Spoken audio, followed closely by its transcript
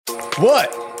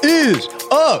What is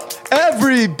up,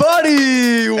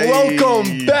 everybody?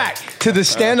 Welcome back to the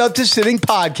Stand Up to Sitting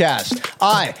podcast.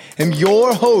 I am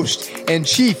your host and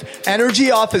Chief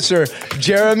Energy Officer,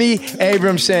 Jeremy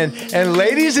Abramson. And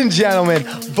ladies and gentlemen,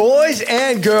 boys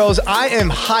and girls, I am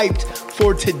hyped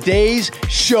for today's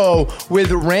show with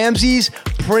Ramses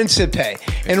Principe.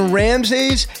 And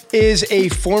Ramses is a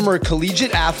former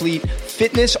collegiate athlete,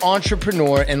 fitness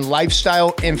entrepreneur, and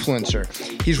lifestyle influencer.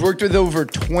 He's worked with over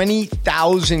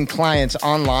 20,000 clients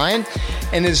online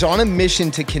and is on a mission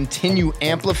to continue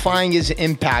amplifying his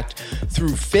impact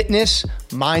through fitness,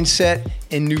 mindset,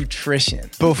 and nutrition.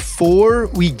 Before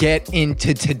we get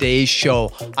into today's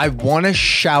show, I want to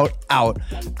shout out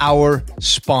our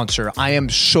sponsor. I am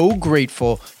so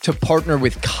grateful to partner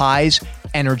with Kai's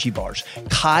energy bars.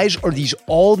 Kai's are these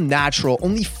all natural,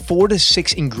 only 4 to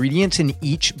 6 ingredients in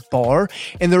each bar,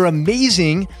 and they're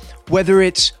amazing whether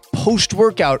it's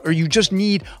post-workout or you just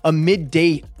need a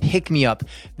midday pick-me-up.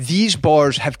 These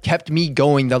bars have kept me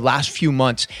going the last few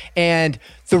months. And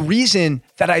the reason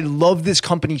that I love this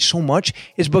company so much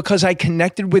is because I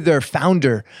connected with their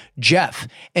founder, Jeff.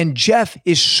 And Jeff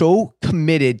is so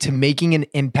committed to making an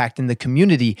impact in the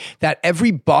community that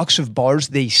every box of bars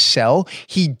they sell,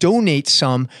 he donates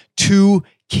some to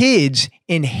kids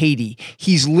in Haiti.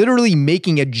 He's literally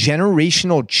making a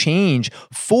generational change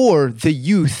for the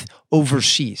youth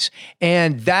overseas.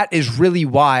 And that is really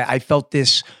why I felt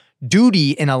this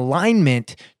duty and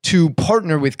alignment to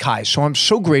partner with Kai. So I'm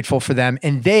so grateful for them.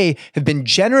 And they have been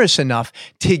generous enough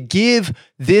to give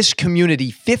this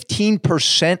community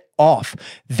 15% off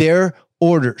their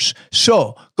orders.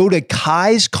 So go to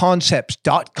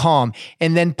kaisconcepts.com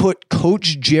and then put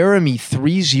Coach Jeremy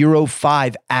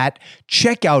 305 at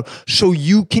checkout so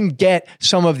you can get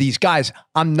some of these. Guys,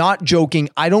 I'm not joking.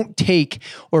 I don't take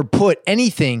or put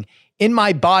anything in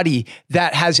my body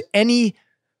that has any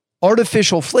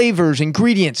artificial flavors,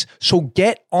 ingredients. So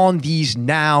get on these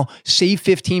now. Save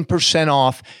 15%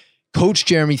 off. Coach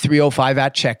Jeremy 305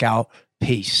 at checkout.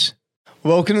 Peace.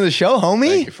 Welcome to the show, homie.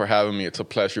 Thank you for having me. It's a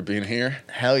pleasure being here.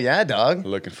 Hell yeah, dog.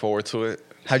 Looking forward to it.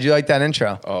 How'd you like that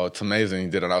intro? Oh, it's amazing. You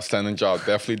did an outstanding job.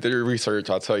 Definitely did your research.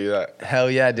 I'll tell you that. Hell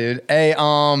yeah, dude. Hey,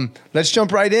 let's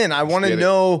jump right in. I want to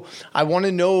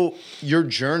know your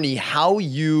journey, how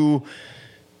you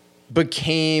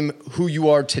became who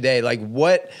you are today. Like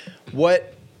what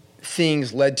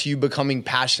things led to you becoming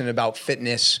passionate about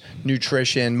fitness,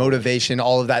 nutrition, motivation,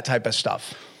 all of that type of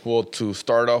stuff? Well, to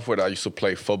start off with, I used to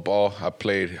play football. I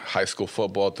played high school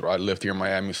football. I lived here in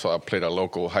Miami, so I played at a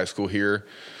local high school here.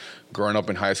 Growing up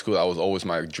in high school, that was always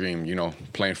my dream,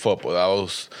 playing football.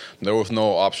 There was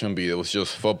no option B. It was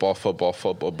just football.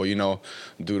 But,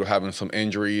 due to having some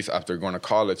injuries after going to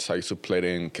college, I used to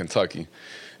play in Kentucky.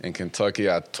 In Kentucky,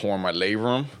 I tore my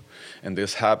labrum, and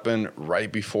this happened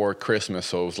right before Christmas.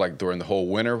 So it was like during the whole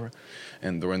winter.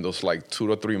 And during those 2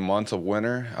 to 3 months of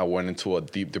winter, I went into a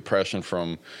deep depression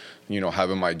from,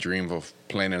 having my dream of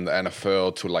playing in the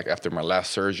NFL to after my last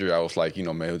surgery, I was like,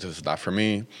 maybe this is not for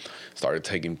me. Started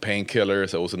taking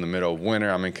painkillers. It was in the middle of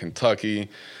winter. I'm in Kentucky.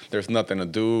 There's nothing to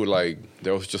do.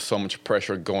 There was just so much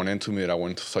pressure going into me that I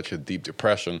went into such a deep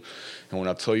depression. And when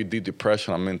I tell you deep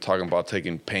depression, I'm talking about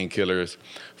taking painkillers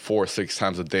 4 or 6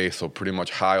 times a day. So pretty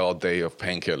much high all day of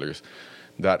painkillers.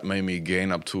 That made me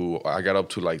gain I got up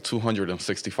to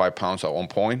 265 pounds at one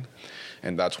point.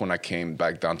 And that's when I came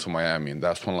back down to Miami. And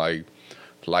that's when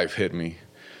life hit me.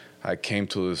 I came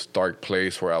to this dark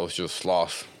place where I was just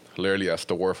lost. Literally, that's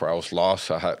the word for I was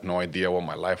lost. I had no idea what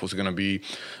my life was going to be.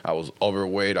 I was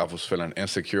overweight. I was feeling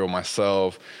insecure with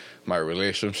myself. My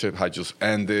relationship had just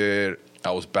ended.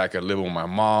 I was back at living with my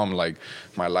mom.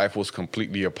 My life was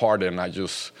completely apart. And I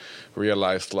just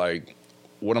realized,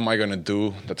 what am I going to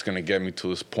do that's going to get me to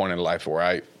this point in life where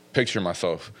I picture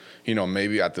myself?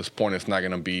 Maybe at this point it's not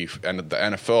going to be the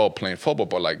NFL playing football,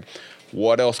 but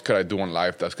what else could I do in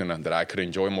life that I could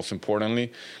enjoy, most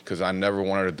importantly? Because I never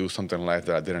wanted to do something in life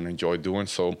that I didn't enjoy doing.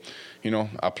 So,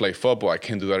 I play football. I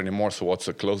can't do that anymore. So what's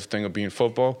the closest thing of being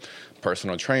football?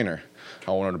 Personal trainer.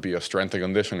 I wanted to be a strength and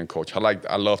conditioning coach.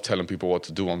 I love telling people what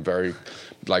to do. I'm very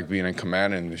being in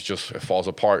command, and it falls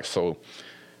apart. So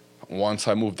once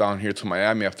I moved down here to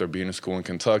Miami after being in school in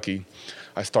Kentucky,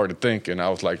 I started thinking, I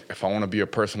was like, if I want to be a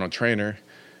personal trainer,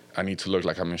 I need to look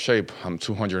like I'm in shape. I'm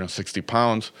 260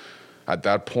 pounds. At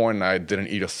that point, I didn't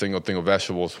eat a single thing of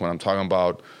vegetables. When I'm talking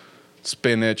about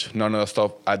spinach, none of that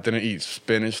stuff, I didn't eat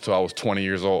spinach till I was 20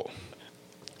 years old.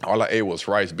 All I ate was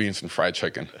rice, beans, and fried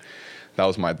chicken. That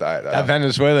was my diet. That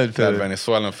Venezuelan food. That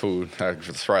Venezuelan food.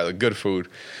 That's right, the good food.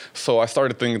 So I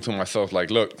started thinking to myself, like,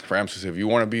 look, Ramses, if you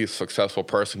want to be a successful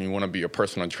person, you want to be a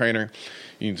personal trainer,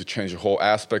 you need to change the whole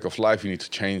aspect of life. You need to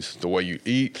change the way you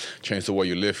eat, change the way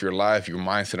you live your life, your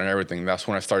mindset and everything. That's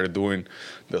when I started doing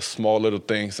the small little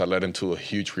things that led into a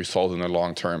huge result in the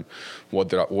long term. What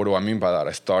do I mean by that?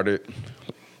 I started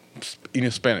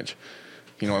eating spinach.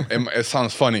 You know, it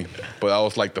sounds funny, but that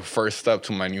was like the first step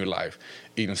to my new life,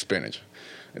 eating spinach.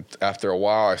 After a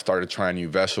while, I started trying new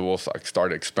vegetables. I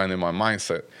started expanding my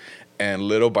mindset. And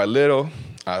little by little,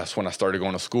 that's when I started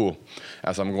going to school.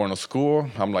 As I'm going to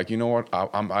school, I'm like, you know what?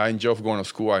 I enjoy going to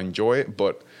school. I enjoy it,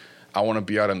 but I want to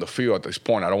be out in the field at this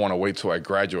point. I don't want to wait till I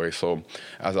graduate. So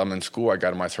as I'm in school, I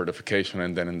got my certification.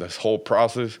 And then in this whole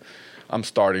process, I'm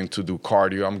starting to do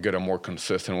cardio. I'm getting more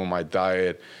consistent with my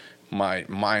diet. My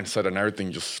mindset and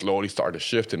everything just slowly started to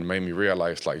shift and made me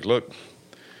realize, like, look,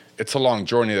 it's a long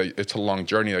journey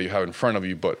that you have in front of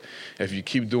you. But if you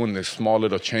keep doing these small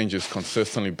little changes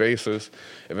consistently basis,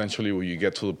 eventually you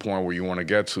get to the point where you want to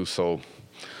get to. So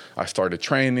I started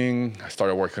training. I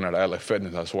started working at LA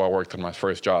Fitness. That's where I worked on my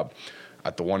first job,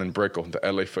 at the one in Brickell, the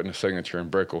LA Fitness Signature in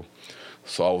Brickell.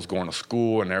 So I was going to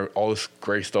school and all this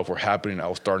great stuff were happening. I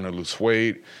was starting to lose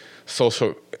weight.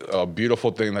 So a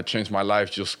beautiful thing that changed my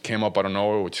life just came up out of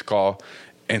nowhere, which is called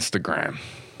Instagram.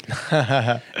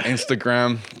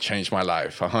 Instagram changed my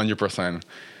life 100%.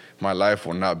 My life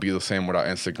will not be the same without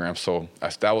Instagram. So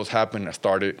as that was happening, I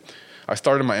started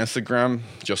my Instagram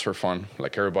just for fun,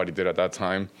 like everybody did at that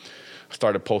time. I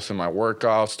started posting my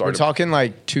workouts. We're talking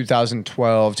like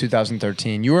 2012,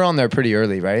 2013. You were on there pretty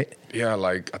early, right? Yeah,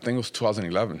 like I think it was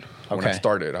 2011 when I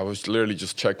started. I was literally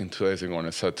just checking 2 days ago and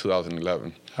it said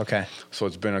 2011. Okay. So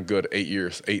it's been a good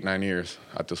 9 years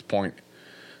at this point.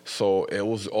 So it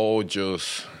was all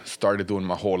just started doing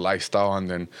my whole lifestyle, and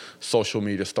then social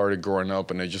media started growing up,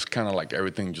 and it just kind of like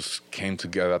everything just came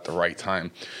together at the right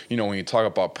time. You know, when you talk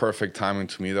about perfect timing,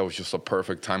 to me, that was just a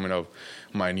perfect timing of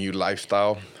my new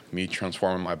lifestyle, me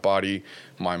transforming my body,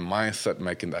 my mindset,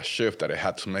 making that shift that I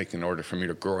had to make in order for me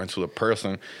to grow into the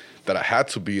person that I had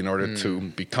to be in order to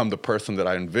become the person that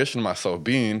I envisioned myself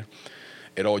being.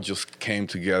 It all just came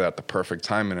together at the perfect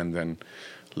timing, and then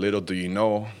little do you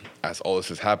know, as all this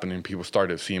is happening, people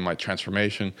started seeing my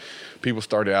transformation. People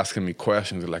started asking me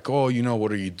questions. They're like, oh, you know,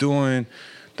 what are you doing?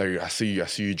 I see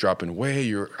you dropping weight.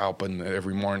 You're out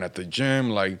every morning at the gym.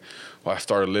 Like, well, I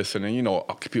started listening. You know,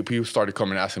 people started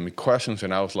coming asking me questions,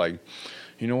 and I was like,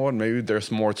 you know what? Maybe there's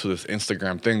more to this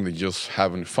Instagram thing than just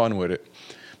having fun with it.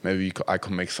 Maybe I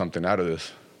could make something out of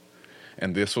this.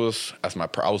 And this was,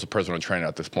 I was a personal trainer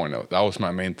at this point. That was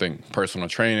my main thing, personal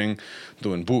training,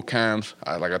 doing boot camps.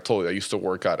 Like I told you, I used to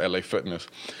work at LA Fitness.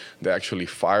 They actually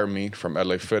fired me from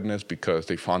LA Fitness because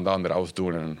they found out that I was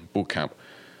doing a boot camp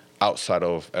outside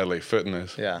of LA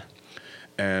Fitness. Yeah.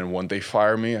 And when they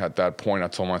fired me, at that point, I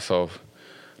told myself,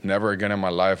 never again in my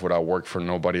life would I work for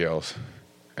nobody else.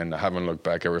 And I haven't looked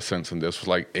back ever since. And this was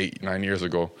like 8-9 years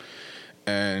ago.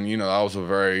 And, you know, that was a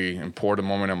very important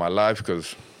moment in my life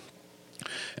because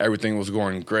everything was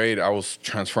going great. I was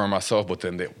transforming myself, but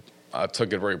then I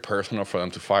took it very personal for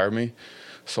them to fire me.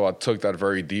 So I took that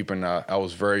very deep, and I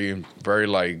was very, very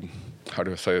like, how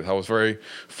do I say it? I was very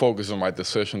focused on my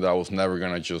decision that I was never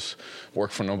going to just work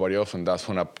for nobody else. And that's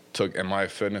when I took MI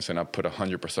Fitness and I put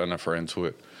 100% effort into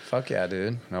it. Fuck yeah,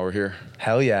 dude. Now we're here.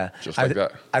 Hell yeah. Just like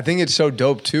that. I think it's so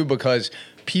dope too because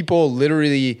people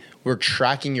literally were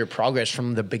tracking your progress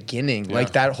from the beginning. Yeah.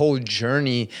 Like that whole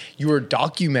journey, you were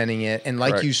documenting it. And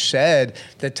like you said,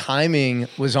 the timing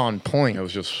was on point. It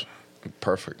was just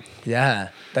perfect. Yeah,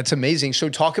 that's amazing. So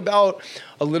talk about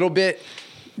a little bit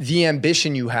the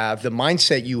ambition you have, the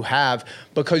mindset you have,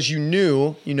 because you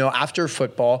knew, you know, after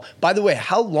football. By the way,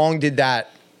 how long did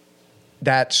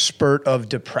that spurt of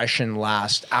depression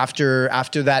last after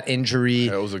that injury?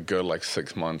 Yeah, it was a good like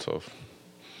 6 months of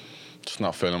just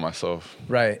not feeling myself.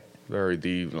 Right. Very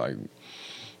deep, like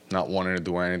not wanting to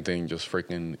do anything, just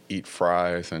freaking eat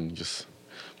fries and just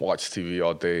watch TV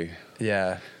all day.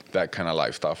 Yeah. That kind of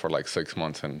lifestyle for like 6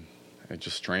 months, and it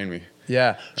just drained me.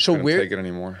 Yeah. So couldn't take it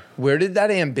anymore. Where did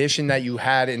that ambition that you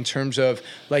had in terms of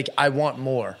like, I want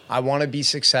more, I want to be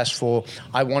successful,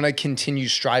 I want to continue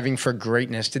striving for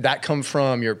greatness, did that come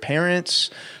from your parents,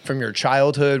 from your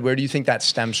childhood? Where do you think that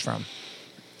stems from?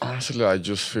 Honestly, I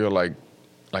just feel like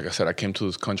I said, I came to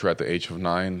this country at the age of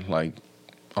 9. Like,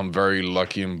 I'm very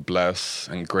lucky and blessed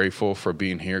and grateful for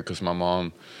being here because my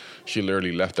mom, she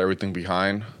literally left everything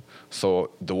behind.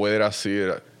 So the way that I see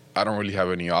it, I don't really have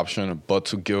any option but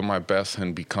to give my best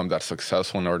and become that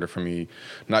successful in order for me,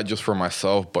 not just for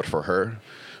myself, but for her,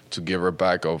 to give her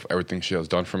back of everything she has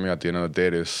done for me. At the end of the day,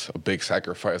 it is a big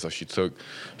sacrifice that she took.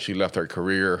 She left her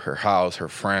career, her house, her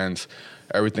friends,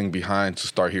 everything behind to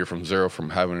start here from zero, from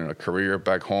having a career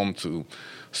back home to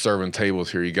serving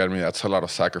tables here. You get me? That's a lot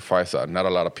of sacrifice that not a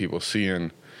lot of people see,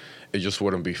 and it just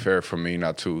wouldn't be fair for me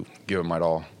not to give it my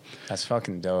all. That's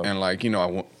fucking dope. And like, you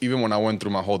know, even when I went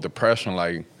through my whole depression,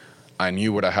 like, I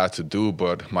knew what I had to do,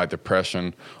 but my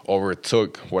depression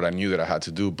overtook what I knew that I had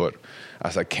to do. But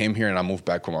as I came here and I moved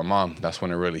back with my mom, that's when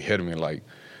it really hit me. Like,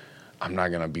 I'm not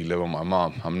going to be living with my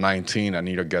mom. I'm 19. I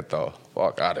need to get the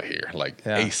fuck out of here, like,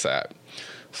 ASAP.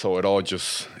 So it all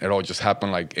just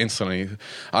happened, like, instantly.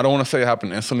 I don't want to say it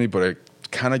happened instantly, but it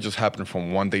kind of just happened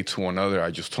from one day to another. I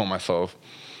just told myself,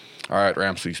 all right,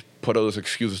 Ramses, put all those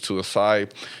excuses to the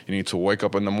side. You need to wake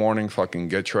up in the morning, fucking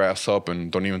get your ass up,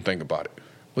 and don't even think about it.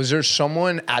 Was there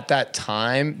someone at that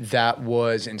time that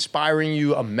was inspiring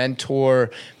you, a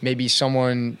mentor, maybe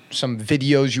someone, some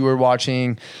videos you were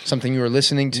watching, something you were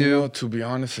listening to? You know, to be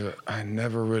honest, I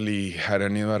never really had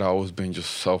any of that. I always been just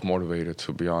self-motivated,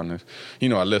 to be honest. You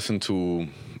know, I listened to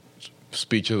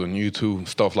speeches on YouTube,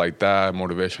 stuff like that,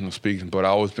 motivational speaking, but I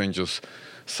always been just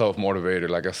self-motivated.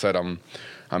 Like I said,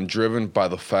 I'm driven by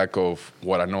the fact of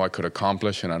what I know I could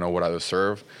accomplish and I know what I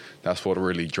deserve. That's what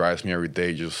really drives me every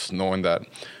day, just knowing that,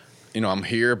 you know, I'm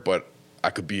here, but I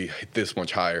could be this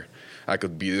much higher. I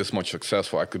could be this much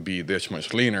successful. I could be this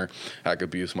much leaner. I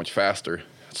could be this much faster.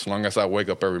 As long as I wake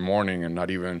up every morning and not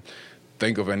even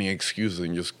think of any excuses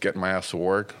and just get my ass to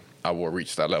work, I will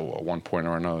reach that level at one point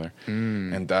or another.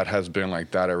 And that has been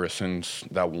like that ever since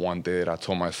that one day that I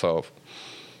told myself,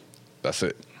 that's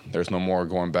it. There's no more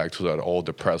going back to that old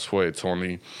depressed way. It's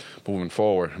only moving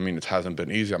forward. I mean, it hasn't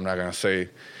been easy. I'm not going to say,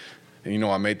 you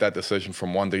know, I made that decision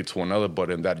from one day to another,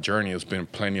 but in that journey, it's been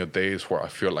plenty of days where I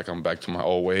feel like I'm back to my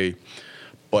old way.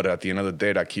 But at the end of the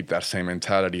day, I keep that same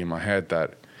mentality in my head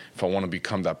that if I want to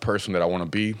become that person that I want to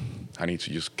be, I need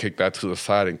to just kick that to the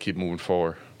side and keep moving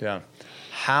forward. Yeah.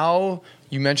 How,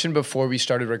 you mentioned before we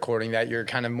started recording that you're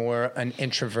kind of more an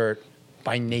introvert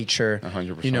by nature,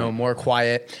 100%. You know, more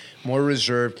quiet, more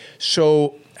reserved.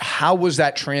 So how was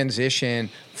that transition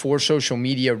for social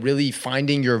media, really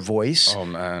finding your voice? Oh,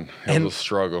 man. It was a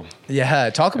struggle.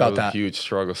 Yeah, talk about that. It was a huge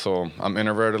struggle. So I'm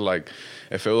introverted. Like,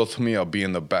 if it was to me, I'll be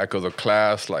in the back of the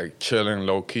class, like, chilling,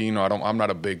 low-key. You know, I'm not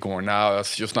a big going out.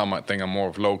 That's just not my thing. I'm more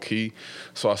of low-key.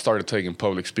 So I started taking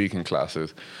public speaking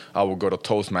classes. I would go to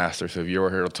Toastmasters. Have you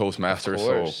ever heard of Toastmasters? Of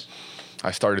course. So I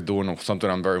started doing something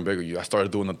I'm very big with. I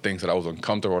started doing the things that I was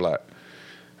uncomfortable at.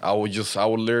 I would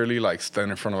literally like stand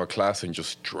in front of a class and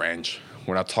just drench.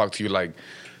 When I talk to you, like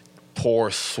pour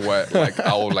sweat, like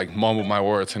I would like mumble my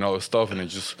words and all this stuff. And it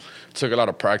just took a lot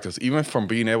of practice, even from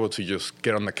being able to just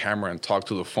get on the camera and talk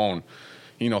to the phone.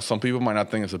 You know, some people might not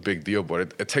think it's a big deal,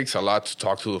 but it takes a lot to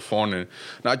talk to the phone and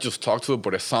not just talk to it,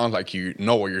 but it sounds like you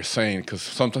know what you're saying. Because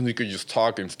sometimes you could just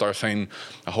talk and start saying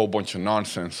a whole bunch of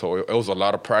nonsense. So it was a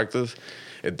lot of practice.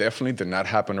 It definitely did not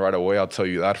happen right away. I'll tell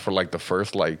you that. For like the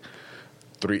first 3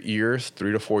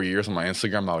 to 4 years on my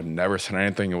Instagram, I would never say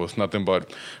anything. It was nothing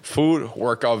but food,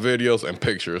 workout videos, and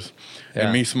pictures,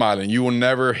 and me smiling. You will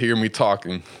never hear me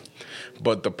talking.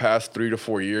 But the past 3 to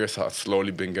 4 years, I've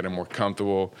slowly been getting more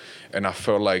comfortable, and I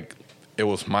felt like it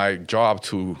was my job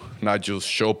to not just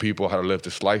show people how to live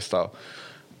this lifestyle,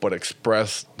 but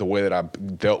express the way that I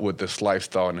dealt with this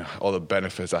lifestyle and all the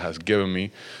benefits that has given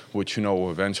me, which, you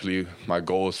know, eventually my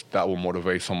goal is that will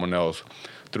motivate someone else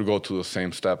to go to the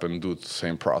same step and do the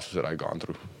same process that I've gone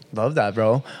through. Love that,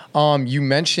 bro. You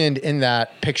mentioned in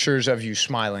that pictures of you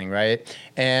smiling, right?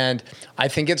 And I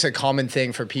think it's a common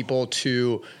thing for people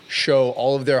to show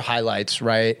all of their highlights,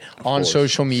 right? On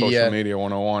social media. Social media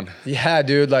 101. Yeah,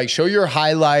 dude, like show your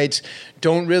highlights.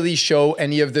 Don't really show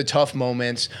any of the tough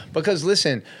moments. Because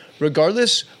listen,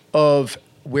 regardless of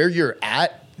where you're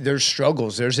at, there's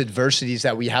struggles, there's adversities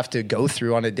that we have to go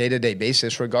through on a day-to-day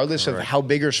basis, regardless of how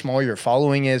big or small your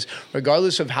following is,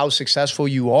 regardless of how successful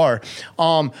you are.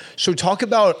 So talk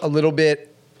about a little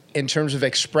bit in terms of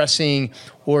expressing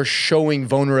or showing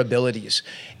vulnerabilities.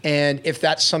 And if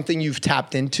that's something you've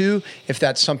tapped into, if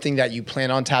that's something that you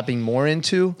plan on tapping more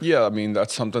into. Yeah, I mean,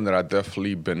 that's something that I've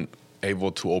definitely been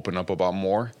able to open up about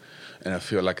more. And I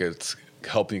feel like it's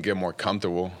helped me get more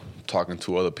comfortable talking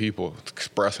to other people,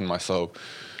 expressing myself.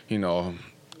 You know,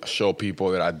 show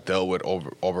people that I dealt with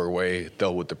overweight,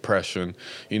 dealt with depression.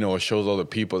 You know, it shows other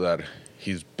people that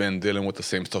he's been dealing with the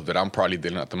same stuff that I'm probably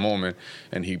dealing at the moment,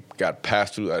 and he got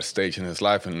passed through that stage in his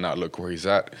life and not look where he's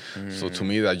at. So to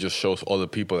me, that just shows other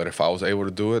people that if I was able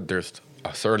to do it, there's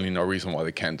certainly no reason why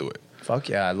they can't do it. Fuck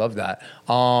yeah, I love that.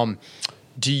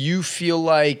 Do you feel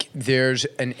like there's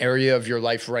an area of your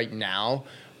life right now,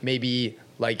 maybe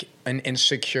like an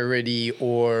insecurity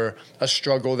or a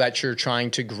struggle that you're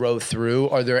trying to grow through?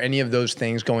 Are there any of those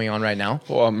things going on right now?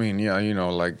 Well, I mean, yeah, you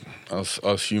know, like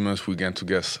us humans, we get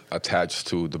attached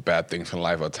to the bad things in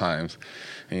life at times.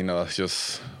 And, you know, it's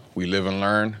just, we live and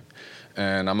learn.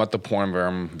 And I'm at the point where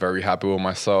I'm very happy with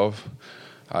myself.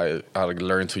 I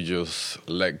learned to just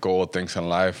let go of things in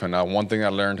life. And one thing I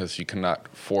learned is you cannot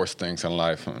force things in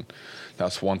life. And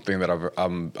that's one thing that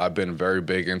I've been very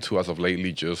big into as of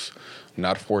lately, just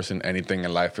not forcing anything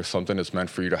in life. If something is meant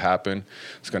for you to happen,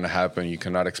 it's going to happen. You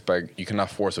cannot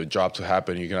force a job to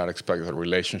happen. You cannot expect a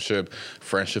relationship,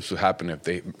 friendships to happen. If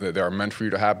they are meant for you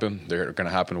to happen, they're going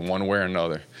to happen one way or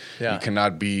another. Yeah. You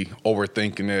cannot be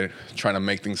overthinking it, trying to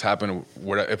make things happen.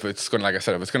 If it's going to, like I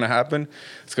said, if it's going to happen,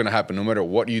 it's going to happen. No matter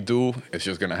what you do, it's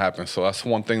just going to happen. So that's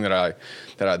one thing that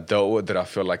I dealt with, that I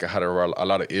feel like I had a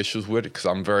lot of issues with, because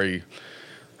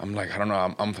I'm like, I don't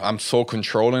know, I'm so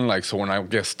controlling. Like, so when I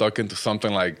get stuck into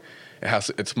something, like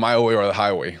it's my way or the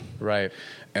highway. Right.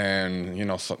 And, you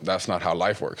know, so that's not how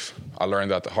life works. I learned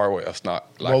that the hard way. That's not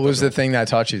life. What was the thing that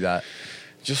taught you that?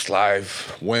 Just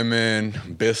life,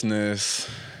 women, business,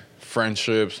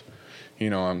 friendships. You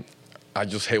know, I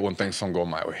just hate when things don't go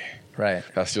my way. Right.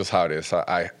 That's just how it is.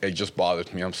 It just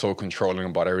bothers me. I'm so controlling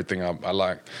about everything. I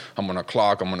like, I'm on a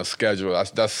clock, I'm on a schedule.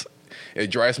 It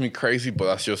drives me crazy, but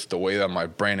that's just the way that my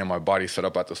brain and my body set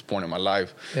up at this point in my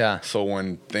life. Yeah. So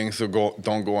when things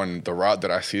don't go in the route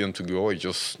that I see them to go, it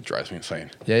just drives me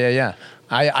insane. Yeah.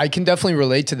 I can definitely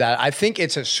relate to that. I think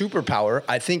it's a superpower.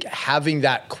 I think having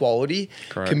that quality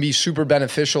can be super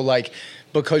beneficial, like,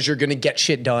 because you're going to get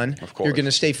shit done. Of course. You're going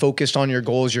to stay focused on your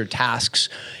goals, your tasks.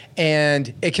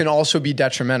 And it can also be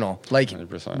detrimental. Like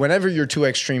 100%. Whenever you're too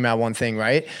extreme at one thing,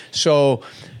 right? So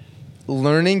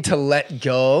learning to let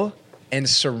go and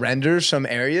surrender some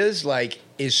areas, like,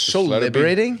 is so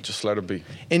liberating. Just let it be.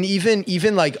 And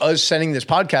even like us setting this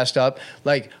podcast up,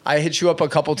 like, I hit you up a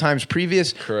couple times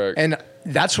previous. Correct. And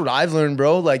that's what I've learned,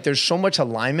 bro. Like, there's so much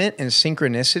alignment and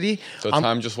synchronicity. The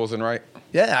time just wasn't right.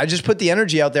 Yeah, I just put the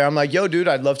energy out there. I'm like, yo, dude,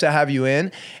 I'd love to have you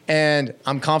in. And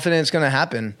I'm confident it's going to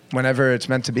happen whenever it's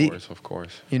meant to be. Of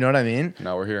course. You know what I mean?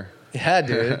 Now we're here. Yeah,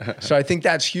 dude. So I think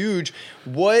that's huge.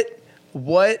 What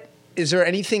is there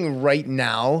anything right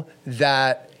now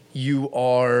that you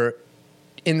are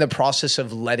in the process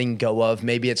of letting go of?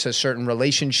 Maybe it's a certain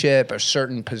relationship, a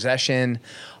certain possession,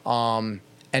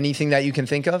 anything that you can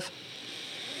think of?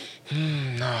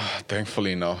 No,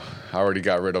 thankfully, no. I already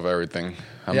got rid of everything.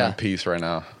 I'm in peace right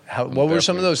now. What were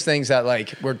some of those things that,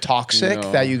 like, were toxic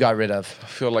that you got rid of? I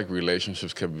feel like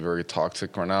relationships can be very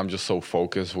toxic right now. I'm just so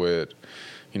focused with,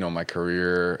 you know, my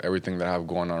career, everything that I have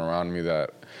going on around me,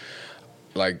 that,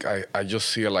 like, I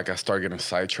just feel like I start getting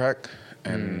sidetracked.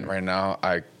 And right now,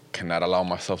 I cannot allow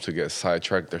myself to get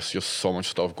sidetracked. There's just so much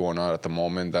stuff going on at the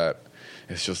moment that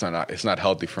it's just it's not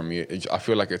healthy for me. I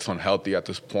feel like it's unhealthy at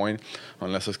this point,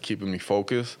 unless it's keeping me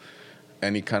focused.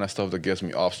 Any kind of stuff that gets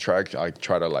me off track, I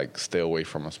try to, like, stay away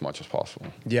from as much as possible.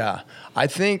 Yeah. I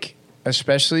think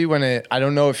especially when I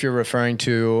don't know if you're referring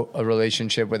to a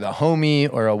relationship with a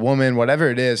homie or a woman, whatever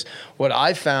it is, what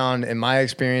I found in my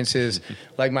experience is,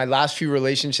 like, my last few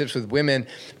relationships with women,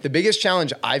 the biggest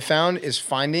challenge I found is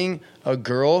finding a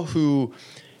girl who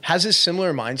has a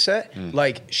similar mindset.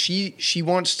 Like, she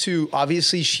wants to,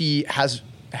 obviously she has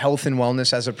health and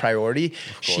wellness as a priority.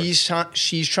 She's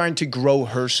trying to grow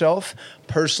herself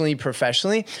personally,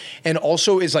 professionally, and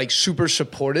also is, like, super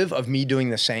supportive of me doing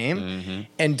the same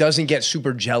and doesn't get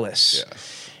super jealous.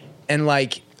 And,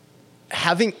 like,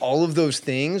 having all of those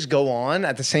things go on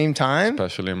at the same time.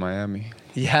 Especially in Miami.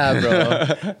 Yeah,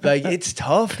 bro. Like, it's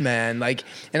tough, man. Like,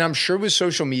 and I'm sure with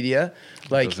social media,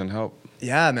 like, it doesn't help.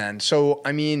 Yeah, man. So,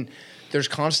 I mean, there's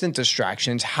constant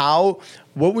distractions.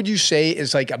 What would you say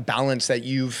is, like, a balance that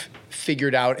you've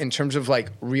figured out in terms of, like,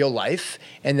 real life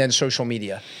and then social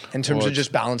media, in terms of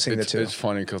just balancing the two? It's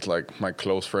funny because, like, my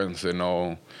close friends, they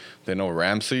know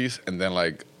Ramses, and then,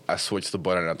 like, I switch the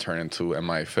button and I turn into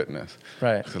MI Fitness.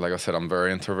 Right. Because, like I said, I'm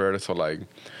very introverted, so, like,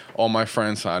 all my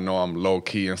friends, I know I'm low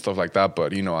key and stuff like that,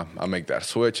 but, you know, I make that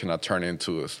switch and I turn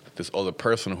into this other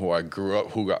person who I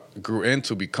grew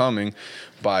into becoming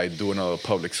by doing a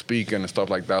public speaking and stuff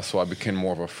like that. So I became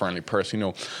more of a friendly person. You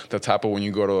know, the type of, when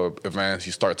you go to events,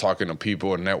 you start talking to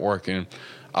people and networking.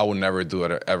 I would never do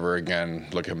it ever again,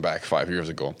 looking back 5 years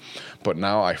ago. But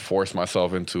now I force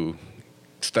myself into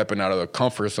stepping out of the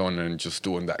comfort zone and just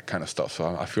doing that kind of stuff.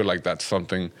 So I feel like that's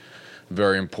something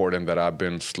very important that I've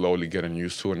been slowly getting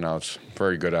used to, and now it's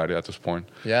very good at it at this point.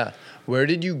 Yeah. Where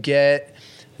did you get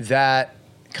that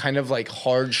kind of, like,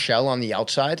 hard shell on the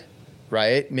outside?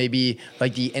 right? Maybe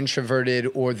like the introverted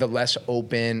or the less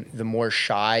open, the more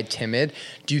shy, timid.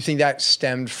 Do you think that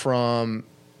stemmed from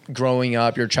growing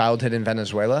up, your childhood in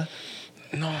Venezuela?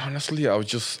 No, honestly, I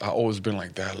always been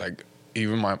like that. Like,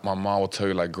 even my mom will tell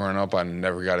you, like, growing up, I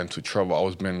never got into trouble. I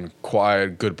always been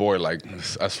quiet, good boy. Like,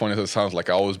 as funny as it sounds, like,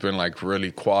 I always been, like,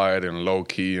 really quiet and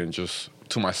low-key and just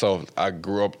to myself. I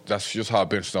grew up, that's just how I've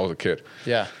been since I was a kid.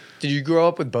 Yeah. Did you grow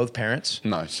up with both parents?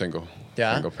 No, single.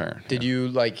 Yeah? Single parent. Did you,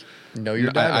 like, know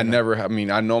your dad? I never, I mean,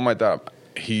 I know my dad.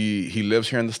 He lives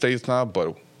here in the States now,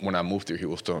 but when I moved here, he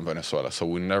was still in Venezuela. So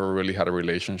we never really had a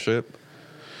relationship.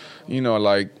 You know,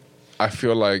 like, I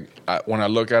feel like when I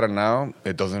look at it now,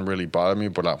 it doesn't really bother me.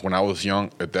 But when I was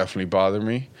young, it definitely bothered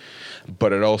me.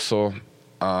 But it also,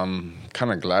 kind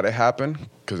of glad it happened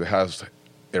because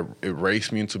it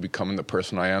raised me into becoming the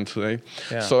person I am today.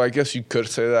 Yeah. So I guess you could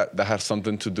say that has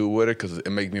something to do with it because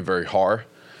it made me very hard.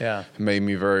 Yeah. It made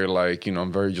me very, like, you know,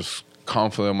 I'm very just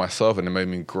confident in myself, and it made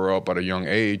me grow up at a young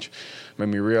age. It made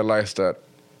me realize that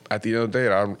at the end of the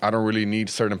day, I don't really need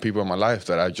certain people in my life.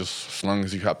 That as long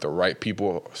as you have the right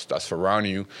people that surround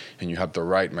you and you have the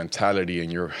right mentality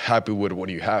and you're happy with what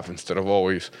you have instead of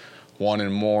always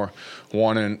wanting more,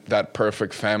 wanting that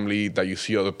perfect family that you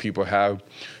see other people have.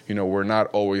 You know,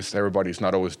 everybody's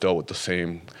not always dealt with the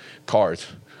same cards.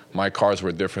 My cards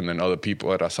were different than other people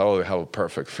that I saw. They have a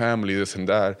perfect family, this and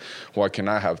that. Why can't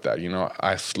I have that? You know,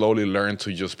 I slowly learned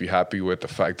to just be happy with the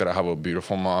fact that I have a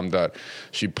beautiful mom, that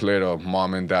she played a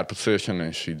mom and dad position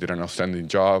and she did an outstanding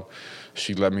job.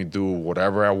 She let me do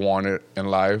whatever I wanted in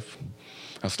life.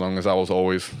 As long as I was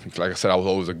always, like I said, I was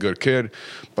always a good kid,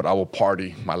 but I would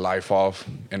party my life off,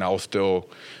 and I would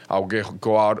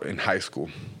go out in high school,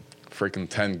 freaking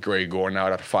 10th grade, going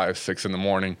out at 5, 6 in the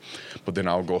morning, but then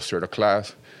I would go straight to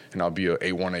class, and I'll be a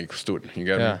A1A student, you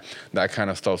get me? That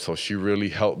kind of stuff. So she really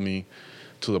helped me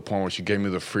to the point where she gave me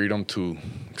the freedom to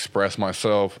express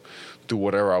myself, do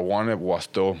whatever I wanted while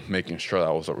still making sure that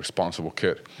I was a responsible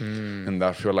kid. And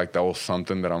I feel like that was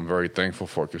something that I'm very thankful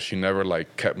for because she never,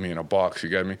 like, kept me in a box, you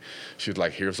get me? She's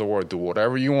like, here's the word, do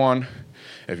whatever you want.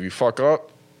 If you fuck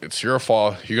up, it's your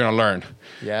fault. You're going to learn.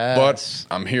 Yes.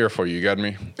 But I'm here for you, you get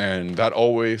me? And that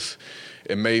always,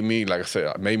 it made me, like I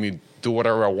said, it made me do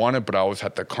whatever I wanted, but I always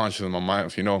had that conscience in my mind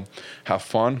of, you know, have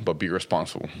fun, but be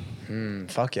responsible.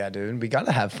 Fuck yeah, dude. We got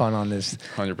to have fun on this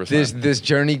 100%. This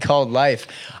journey called life.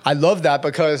 I love that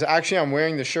because actually I'm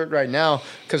wearing the shirt right now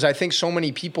because I think so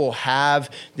many people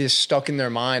have this stuck in their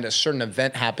mind. A certain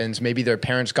event happens. Maybe their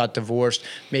parents got divorced.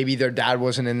 Maybe their dad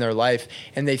wasn't in their life,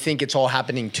 and they think it's all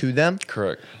happening to them.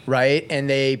 Correct. Right? And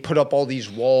they put up all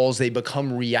these walls. They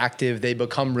become reactive. They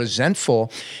become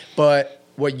resentful. But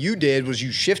what you did was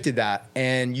you shifted that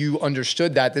and you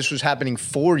understood that this was happening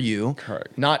for you,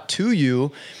 correct, not to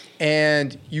you.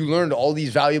 And you learned all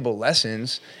these valuable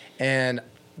lessons. And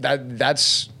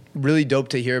that's really dope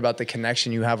to hear about the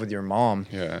connection you have with your mom.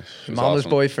 Yeah. Mama's awesome.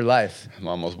 Boy for life.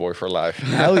 Mama's boy for life.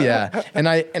 Hell yeah. And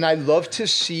I love to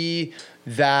see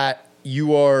that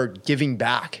you are giving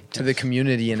back to the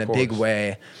community in a big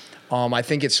way. I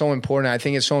think it's so important. I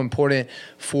think it's so important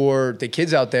for the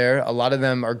kids out there. A lot of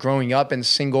them are growing up in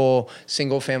single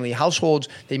family households.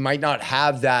 They might not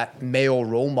have that male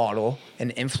role model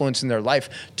and influence in their life.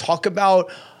 Talk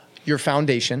about your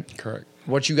foundation. Correct.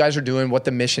 What you guys are doing, what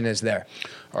the mission is there.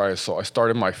 All right, so I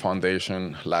started my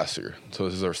foundation last year. So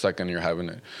this is our second year having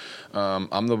it.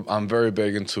 I'm very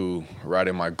big into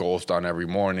writing my goals down every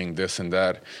morning, this and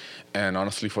that. And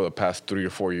honestly, for the past 3 or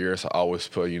 4 years, I always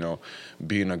put, you know,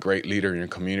 being a great leader in your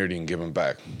community and giving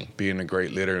back. Being a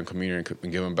great leader in community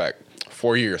and giving back.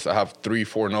 4 years, I have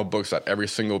 3-4 notebooks that every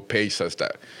single page says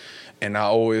that. And I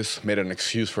always made an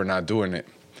excuse for not doing it.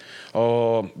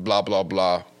 Oh, blah, blah,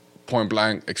 blah. Point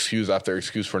blank, excuse after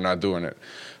excuse for not doing it.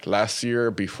 Last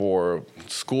year, before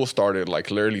school started,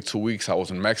 like literally 2 weeks, I was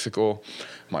in Mexico.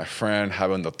 My friend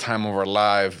having the time of our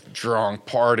life, drunk,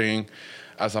 partying.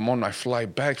 As I'm on my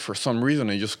flight back, for some reason,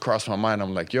 it just crossed my mind.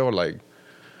 I'm like, yo, like,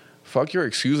 fuck your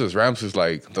excuses, Ramses.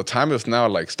 Like, the time is now.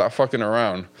 Like, stop fucking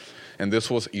around. And this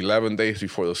was 11 days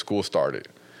before the school started.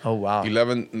 Oh, wow.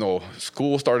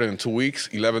 School started in 2 weeks,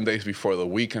 11 days before the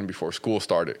weekend before school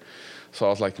started. So I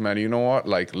was like, man, you know what?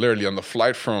 Like, literally on the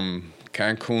flight from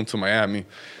Cancun to Miami,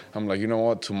 I'm like, you know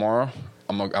what? Tomorrow,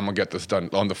 I'm gonna get this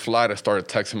done. On the flight, I started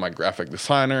texting my graphic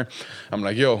designer. I'm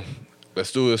like, yo,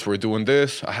 let's do this. We're doing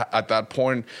this. At that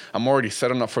point, I'm already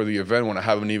setting up for the event when I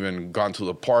haven't even gone to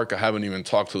the park. I haven't even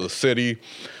talked to the city.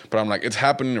 But I'm like, it's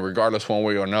happening regardless one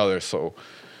way or another. So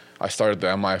I started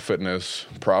the MI Fitness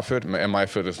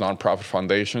Nonprofit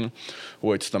Foundation,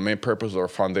 which the main purpose of our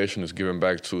foundation is giving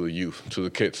back to the youth, to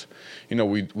the kids. You know,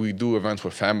 we do events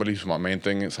with families. My main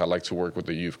thing is I like to work with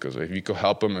the youth because if you could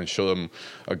help them and show them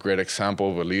a great example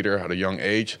of a leader at a young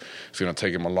age, it's going to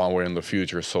take them a long way in the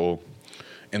future. So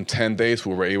in 10 days,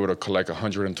 we were able to collect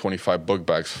 125 book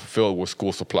bags filled with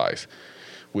school supplies.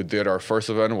 We did our first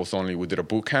event, we did a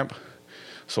boot camp.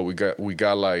 So we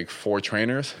got like 4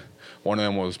 trainers. One of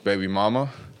them was Baby Mama.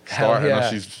 Hell yeah. I know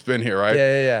she's been here, right?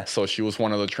 Yeah. So she was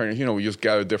one of the trainers. You know, we just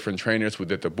gathered different trainers. We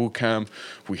did the boot camp.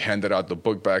 We handed out the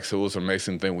book bags. It was an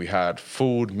amazing thing. We had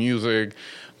food, music,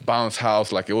 bounce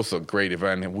house. Like, it was a great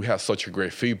event. And we had such a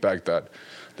great feedback that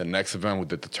the next event we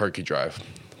did the turkey drive,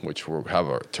 which we'll have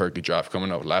our turkey drive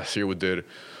coming up. Last year we did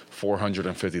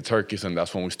 450 turkeys, and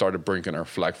that's when we started bringing our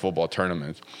flag football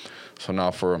tournaments. So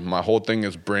now for my whole thing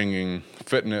is bringing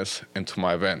fitness into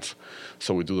my events.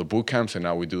 So we do the boot camps, and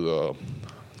now we do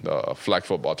the flag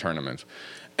football tournaments.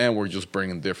 And we're just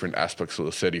bringing different aspects of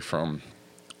the city from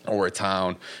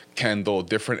Overtown, Kendall,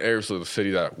 different areas of the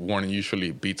city that wouldn't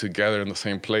usually be together in the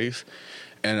same place.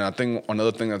 And I think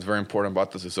another thing that's very important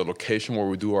about this is the location where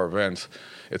we do our events.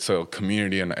 It's a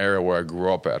community and an area where I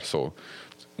grew up at. So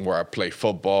where I played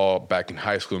football back in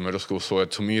high school, middle school. So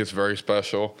to me, it's very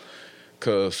special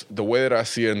because the way that I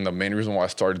see it, and the main reason why I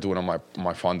started doing it on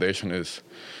my foundation is,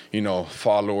 you know,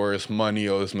 followers, money,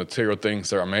 all these material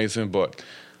things, they're amazing. But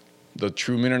the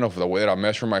true meaning of the way that I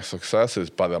measure my success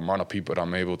is by the amount of people that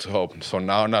I'm able to help. So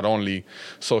now not only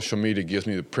social media gives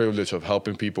me the privilege of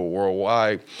helping people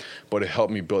worldwide, but it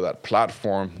helped me build that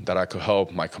platform that I could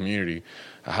help my community.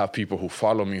 I have people who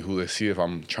follow me who they see if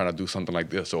I'm trying to do something like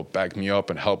this. They'll back me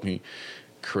up and help me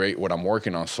create what I'm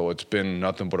working on. So it's been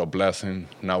nothing but a blessing.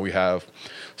 Now we have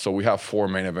 4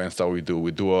 main events that we do.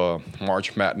 We do a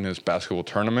March Madness basketball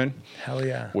tournament. Hell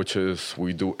yeah. Which is,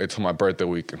 it's on my birthday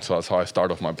week. And so that's how I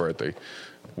start off my birthday,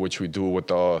 which we do with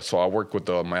so I work with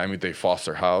the Miami-Dade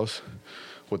Foster House,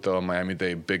 with the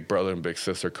Miami-Dade Big Brother and Big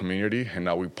Sister community. And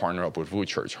now we partner up with VOUS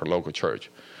Church, our local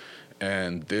church.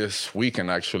 And this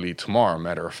weekend, actually tomorrow,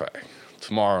 matter of fact,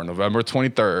 tomorrow, November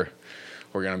 23rd,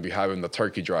 we're going to be having the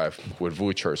turkey drive with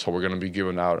VOUS Church. So we're going to be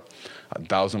giving out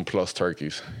 1,000+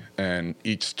 turkeys. And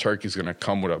each turkey is going to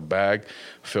come with a bag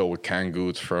filled with canned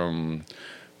goods from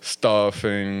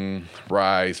stuffing,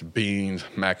 rice, beans,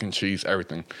 mac and cheese,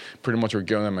 everything. Pretty much we're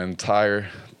giving them an entire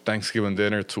Thanksgiving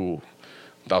dinner to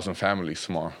 1,000 families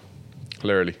tomorrow.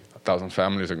 Literally, 1,000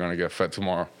 families are going to get fed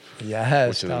tomorrow. Yes,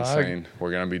 which is insane.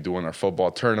 We're going to be doing our football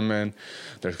tournament.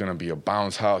 There's going to be a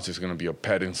bounce house. There's going to be a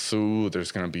petting zoo.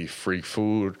 There's going to be free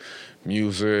food,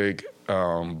 music,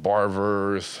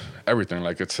 barbers, everything.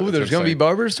 Like it's. There's going to be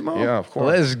barbers tomorrow? Yeah, of course.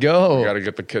 Let's go. We got to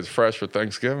get the kids fresh for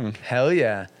Thanksgiving. Hell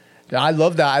yeah. I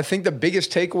love that. I think the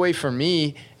biggest takeaway for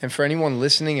me and for anyone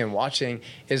listening and watching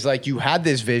is like you had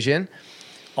this vision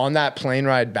on that plane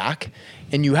ride back,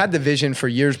 and you had the vision for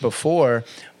years before,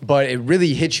 but it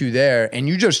really hit you there, and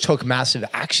you just took massive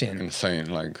action. Insane.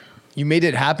 Like, you made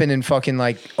it happen in fucking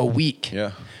like a week.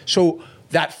 Yeah. So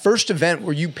that first event,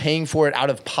 were you paying for it out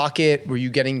of pocket? Were you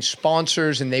getting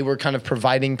sponsors and they were kind of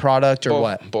providing product or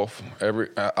what? Both.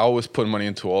 I always put money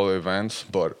into all the events,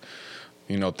 but,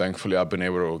 you know, thankfully I've been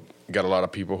able to get a lot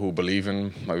of people who believe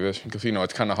in my vision. Because, you know,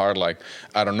 it's kind of hard. Like,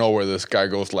 I don't know where this guy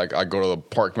goes. Like, I go to the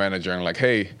park manager and like,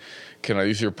 hey, can I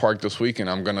use your park this week? And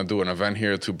I'm going to do an event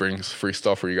here to bring free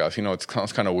stuff for you guys. You know, it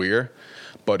sounds kind of weird.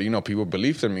 But, you know, people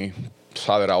believed in me,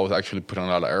 saw that I was actually putting a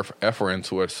lot of effort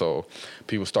into it. So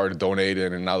people started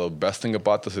donating. And now the best thing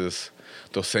about this is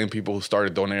those same people who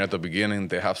started donating at the beginning,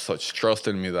 they have such trust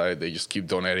in me that they just keep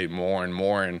donating more and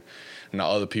more. And now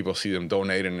other people see them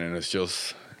donating, and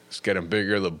it's getting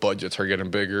bigger. The budgets are getting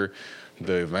bigger.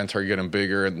 The events are getting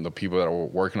bigger. And the people that are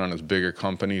working on this bigger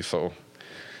company. So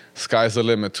sky's the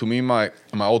limit. To me, my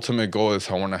ultimate goal is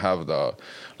I want to have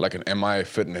an MI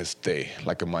Fitness Day,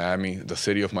 like the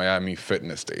City of Miami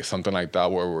Fitness Day, something like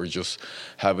that, where we're just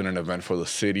having an event for the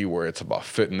city where it's about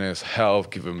fitness, health,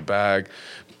 giving back,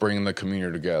 bringing the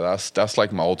community together. That's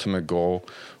like my ultimate goal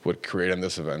with creating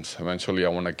this event. Eventually, I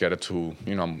want to get it to,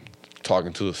 you know, I'm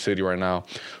talking to the city right now,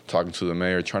 talking to the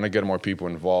mayor, trying to get more people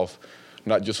involved,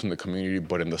 not just in the community,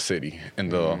 but in the city, in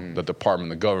the department,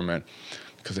 the government,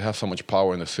 because they have so much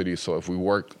power in the city. So if we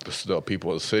work the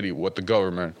people of the city with the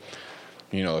government,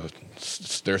 you know,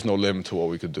 there's no limit to what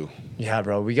we could do. Yeah,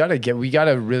 bro. We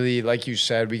gotta really, like you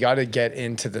said, we gotta get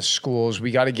into the schools.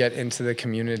 We gotta get into the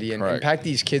community and impact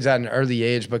these kids at an early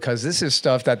age, because this is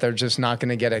stuff that they're just not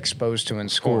gonna get exposed to in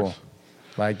school.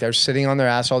 Like they're sitting on their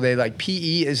ass all day. Like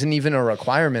PE isn't even a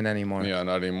requirement anymore. Yeah,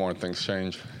 not anymore. Things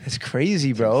change. It's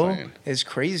crazy, bro. It's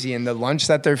crazy. And the lunch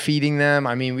that they're feeding them,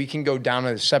 I mean, we can go down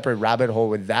a separate rabbit hole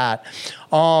with that.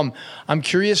 I'm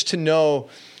curious to know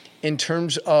in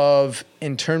terms of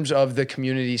the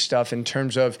community stuff, in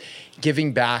terms of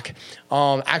giving back.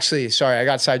 Actually, sorry, I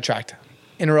got sidetracked.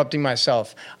 Interrupting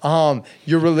myself.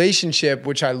 Your relationship,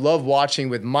 which I love watching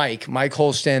with Mike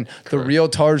Holston, the real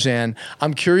Tarzan.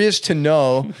 I'm curious to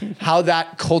know how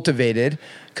that cultivated,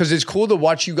 because it's cool to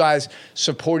watch you guys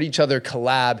support each other,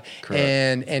 collab,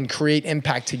 and create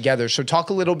impact together. So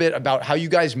talk a little bit about how you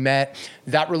guys met,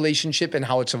 that relationship, and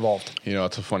how it's evolved. You know,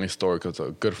 it's a funny story because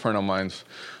a good friend of mine's,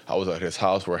 I was at his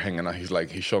house, we're hanging out.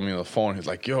 He showed me on the phone. He's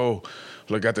like, yo,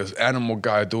 look at this animal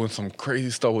guy doing some crazy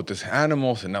stuff with his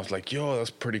animals. And I was like, yo, that's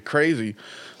pretty crazy.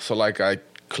 So like I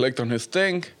clicked on his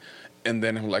thing, and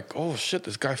then I'm like, oh shit,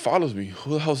 this guy follows me.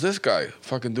 Who the hell's this guy?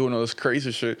 Fucking doing all this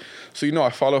crazy shit. So, you know,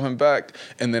 I follow him back,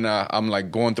 and then I'm like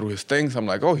going through his things. I'm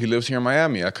like, oh, he lives here in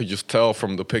Miami. I could just tell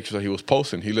from the pictures that he was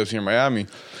posting. He lives here in Miami.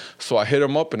 So I hit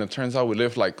him up, and it turns out we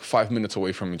live like 5 minutes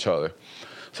away from each other.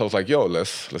 So I was like, yo,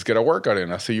 let's get a workout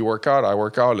in. I see you work out, I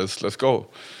work out, let's go.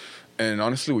 And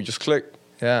honestly, we just clicked.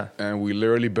 Yeah. And we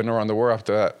literally been around the world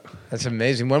after that. That's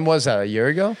amazing. When was that? A year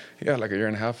ago? Yeah, like a year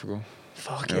and a half ago.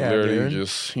 Fuck yeah, literally dude.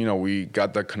 Just, you know, we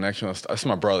got that connection. That's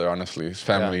my brother, honestly. It's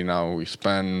family now. We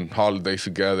spend holidays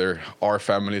together. Our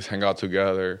families hang out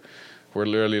together. We're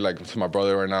literally like to my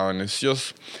brother right now. And it's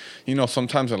just, you know,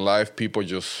 sometimes in life, people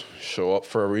just show up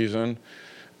for a reason.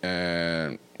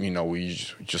 And, you know, we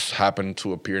just happen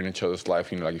to appear in each other's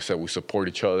life. You know, like you said, we support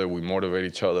each other, we motivate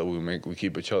each other, we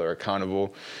keep each other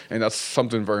accountable. And that's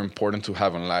something very important to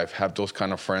have in life, have those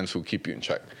kind of friends who keep you in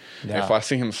check. Yeah. If I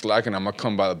see him slacking, I'm going to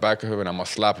come by the back of him and I'm going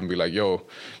to slap him and be like, yo,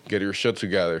 get your shit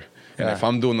together. And if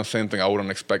I'm doing the same thing, I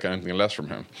wouldn't expect anything less from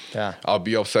him. Yeah. I'll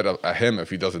be upset at him if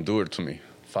he doesn't do it to me.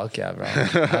 Fuck yeah, bro.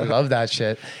 I love that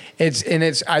shit.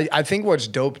 I think what's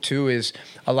dope too is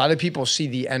a lot of people see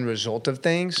the end result of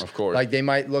things. Of course. Like they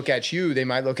might look at you, they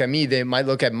might look at me, they might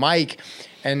look at Mike,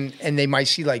 and they might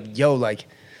see like, yo, like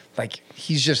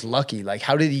he's just lucky. Like,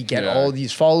 how did he get all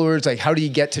these followers? Like, how did he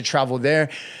get to travel there?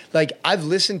 Like, I've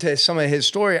listened to some of his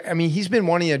story. I mean, he's been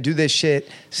wanting to do this shit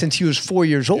since he was 4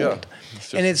 years old. Yeah,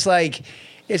 and it's like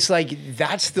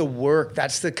that's the work,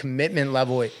 that's the commitment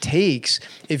level it takes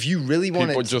if you really want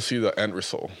to. People just see the end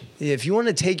result. If you want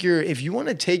to take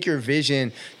your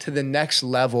vision to the next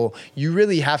level, you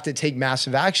really have to take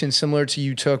massive action, similar to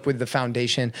you took with the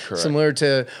foundation, similar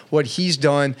to what he's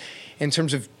done in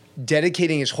terms of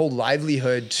dedicating his whole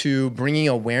livelihood to bringing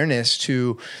awareness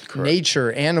to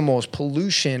nature, animals,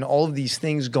 pollution, all of these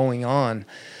things going on.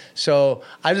 So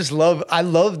I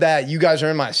love that you guys are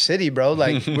in my city, bro.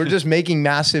 Like we're just making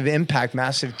massive impact,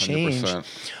 massive change.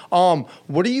 100%.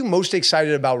 What are you most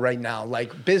excited about right now?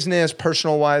 Like business,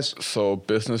 personal wise? So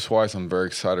business wise, I'm very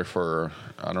excited for,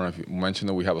 I don't know if you mentioned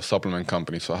that we have a supplement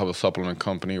company. So I have a supplement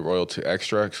company, Royalty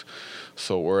Extracts.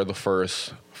 So we're the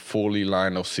first fully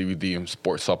line of CBD and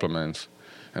sports supplements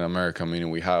in America,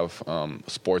 meaning we have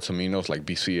sports aminos like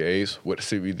BCAAs with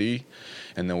CBD,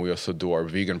 and then we also do our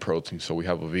vegan protein. So we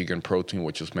have a vegan protein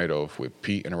which is made with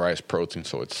pea and rice protein,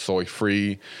 so it's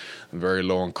soy-free, very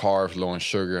low in carbs, low in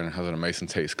sugar, and it has an amazing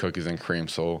taste, cookies and cream.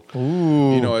 So,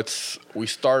 you know,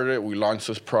 we launched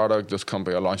this product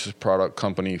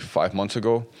company 5 months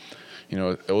ago. You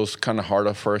know, it was kind of hard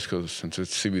at first because since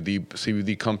it's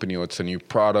CBD company, it's a new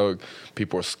product.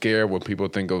 People are scared when people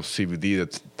think of CBD,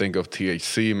 that think of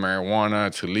THC, marijuana,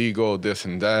 it's illegal, this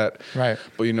and that. Right.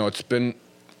 But, you know,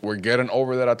 we're getting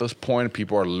over that at this point.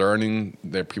 People are learning,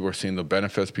 that people are seeing the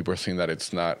benefits. People are seeing that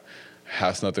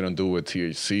has nothing to do with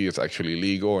THC. It's actually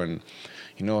legal. And,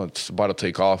 you know, it's about to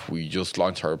take off. We just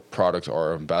launched our product,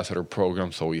 our ambassador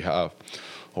program. So we have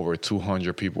over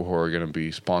 200 people who are going to be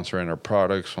sponsoring our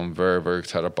products. So I'm very, very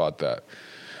excited about that.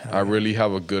 I really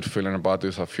have a good feeling about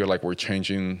this. I feel like we're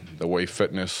changing the way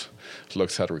fitness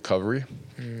looks at recovery.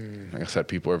 Like I said,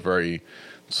 people are very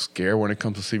scared when it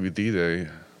comes to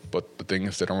CBD. But the thing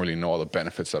is, they don't really know all the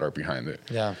benefits that are behind it.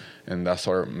 Yeah. And that's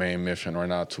our main mission right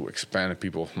now, to expand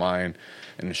people's mind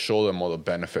and show them all the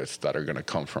benefits that are going to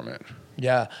come from it.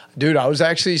 Yeah. Dude, I was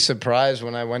actually surprised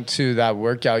when I went to that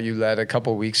workout you led a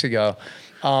couple weeks ago.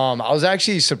 I was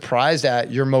actually surprised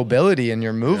at your mobility and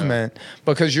your movement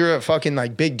because you're a fucking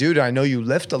like big dude. I know you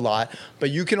lift a lot, but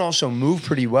you can also move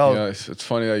pretty well. Yeah, it's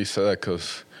funny that you said that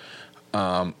because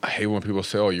I hate when people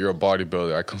say, oh, you're a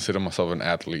bodybuilder. I consider myself an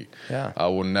athlete. Yeah. I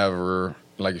will never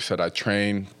like you said, I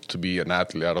train to be an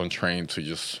athlete. I don't train to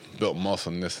just build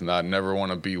muscle and this and that. I never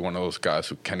want to be one of those guys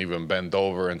who can't even bend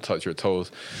over and touch your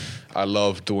toes. I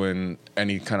love doing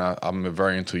any kind of, I'm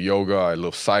very into yoga. I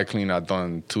love cycling. I've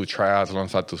done 2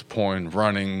 triathlons at this point,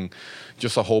 running,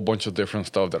 just a whole bunch of different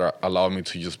stuff that allow me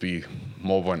to just be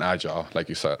mobile and agile, like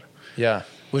you said. Yeah.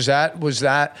 Was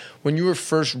that when you were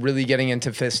first really getting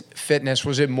into fitness,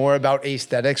 was it more about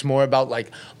aesthetics, more about like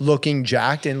looking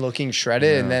jacked and looking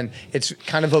shredded, and then it's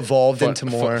kind of evolved into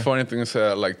more? Funny thing is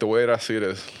that, like, the way that I see it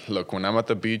is, look, when I'm at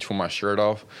the beach with my shirt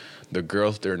off, the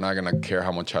girls, they're not going to care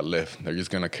how much I lift. They're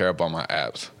just going to care about my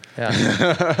abs.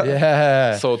 Yeah.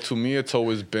 Yeah. So to me, it's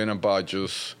always been about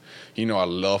just, I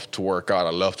love to work out.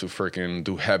 I love to freaking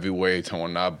do heavy weights and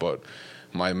whatnot, but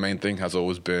my main thing has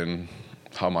always been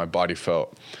how my body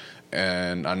felt.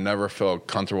 And I never felt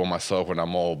comfortable with myself when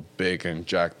I'm all big and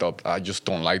jacked up. I just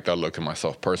don't like that look in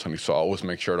myself personally. So I always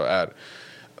make sure to add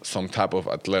some type of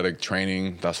athletic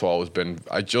training. That's what I've always been.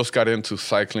 I just got into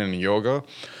cycling and yoga,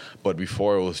 but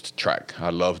before it was track. I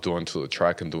love doing to the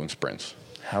track and doing sprints.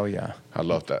 Hell yeah. I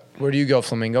love that. Where do you go?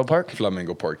 Flamingo Park?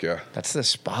 Flamingo Park, yeah. That's the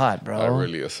spot, bro. That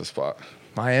really is the spot.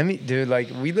 Miami, dude, like,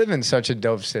 we live in such a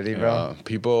dope city, bro.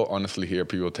 People, honestly, here,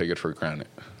 people take it for granted.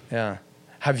 Yeah.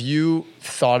 Have you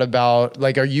thought about,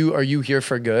 like, are you here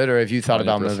for good, or have you thought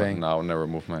about moving? No, I'll never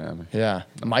move Miami. Yeah.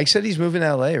 Mike said he's moving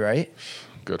to LA, right?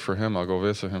 Good for him. I'll go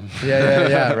visit him.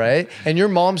 Yeah, right? And your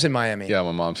mom's in Miami. Yeah,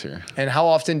 my mom's here. And how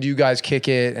often do you guys kick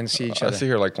it and see each other? I see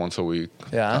her like once a week.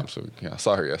 Yeah? Yeah, I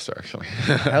saw her yesterday, actually.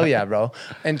 Hell yeah, bro.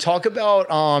 And talk about,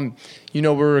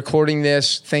 we're recording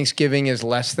this. Thanksgiving is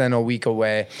less than a week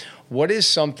away. What is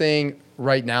something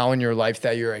right now in your life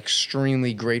that you're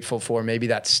extremely grateful for, maybe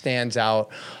that stands out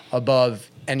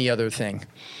above any other thing?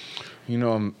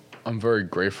 I'm very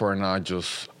grateful right now,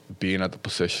 just being at the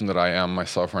position that I am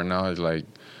myself right now. Is like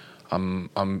I'm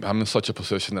in such a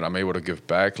position that I'm able to give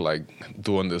back, like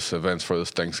doing this events for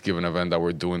this Thanksgiving event that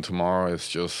we're doing tomorrow. It's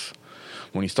just,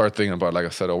 when you start thinking about, like I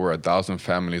said, over 1,000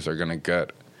 families are gonna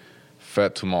get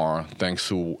fed tomorrow thanks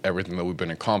to everything that we've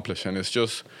been accomplishing.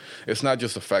 It's not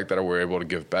just the fact that we're able to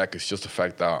give back, it's just the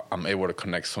fact that I'm able to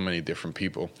connect so many different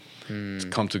people to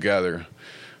come together.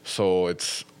 So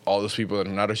it's all those people that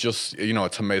are not just,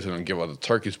 it's amazing to give out the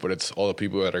turkeys, but it's all the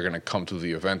people that are going to come to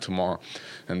the event tomorrow.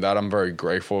 And that I'm very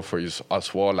grateful for just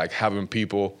as well, like having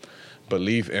people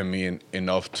believe in me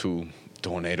enough to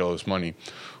donate all this money.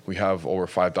 We have over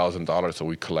 $5,000 that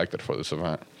we collected for this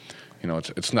event.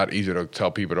 It's not easy to tell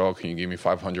people, oh, can you give me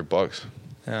 $500?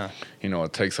 Yeah.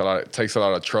 It takes a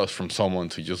lot of trust from someone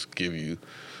to just give you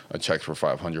a check for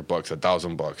 $500,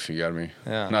 $1,000. You get me?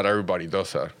 Yeah. Not everybody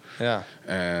does that. Yeah.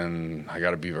 And I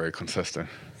got to be very consistent.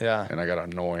 Yeah. And I got to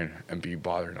annoy and be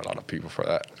bothering a lot of people for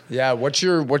that. Yeah. What's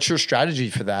your strategy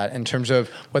for that in terms of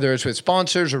whether it's with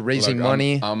sponsors or raising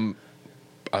money? I'm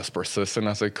as persistent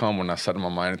as they come. When I set my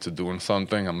mind into doing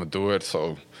something, I'm going to do it.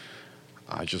 So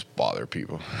I just bother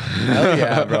people. Hell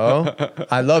yeah, bro.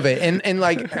 I love it. And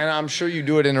I'm sure you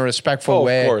do it in a respectful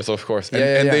way. Of course.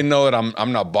 And they know that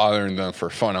I'm not bothering them for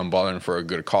fun. I'm bothering for a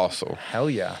good cause. So hell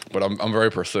yeah. But I'm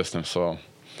very persistent. So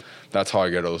that's how I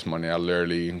get all this money. I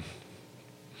literally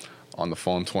on the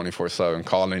phone 24/7,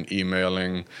 calling,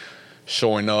 emailing,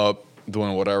 showing up,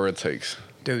 doing whatever it takes.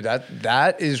 Dude,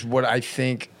 that is what I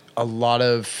think a lot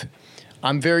of.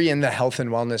 I'm very in the health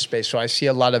and wellness space, so I see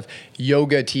a lot of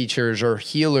yoga teachers or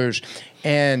healers,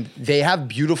 and they have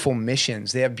beautiful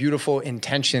missions. They have beautiful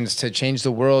intentions to change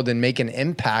the world and make an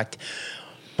impact.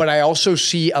 But I also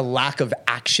see a lack of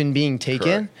action being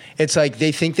taken. Correct. It's like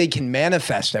they think they can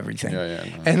manifest everything. No.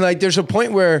 And like there's a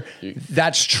point where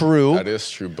that's true. That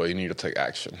is true, but you need to take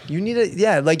action. You need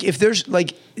to, like if there's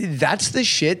like, that's the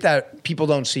shit that people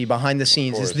don't see behind the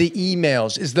scenes is the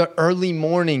emails, is the early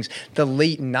mornings, the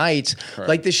late nights, Correct.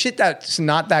 Like the shit that's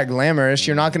not that glamorous.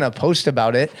 You're not going to post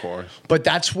about it. Of course. But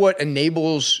that's what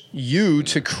enables you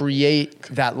to create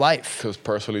that life. Because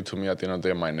personally, to me, at the end of the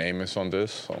day, my name is on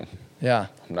this, so yeah,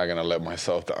 I'm not going to let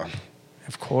myself down.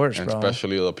 Of course, and bro.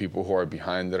 Especially the people who are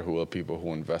behind it, who are people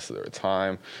who invested their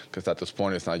time. Because at this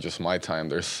point, it's not just my time.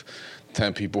 There's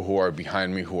 10 people who are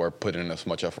behind me who are putting in as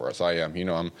much effort as I am.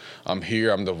 I'm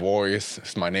here, I'm the voice,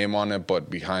 it's my name on it, but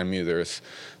behind me there's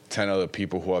 10 other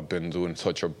people who have been doing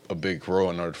such a big role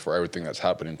in order for everything that's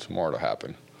happening tomorrow to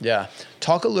happen. Yeah.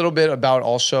 Talk a little bit about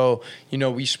also,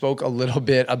 we spoke a little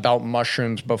bit about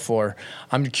mushrooms before.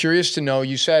 I'm curious to know,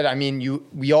 you said,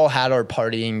 we all had our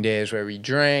partying days where we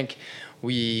drank,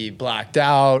 we blacked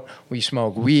out, we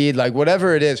smoked weed, like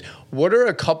whatever it is. What are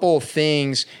a couple of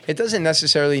things, it doesn't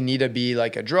necessarily need to be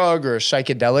like a drug or a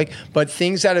psychedelic, but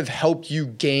things that have helped you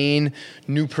gain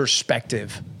new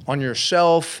perspective on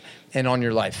yourself and on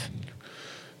your life?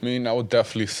 I mean, I would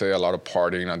definitely say a lot of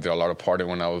partying. I did a lot of partying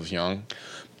when I was young.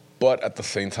 But at the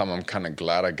same time, I'm kind of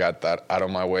glad I got that out of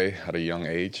my way at a young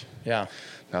age. Yeah.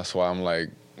 That's why I'm like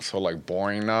so like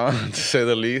boring now, to say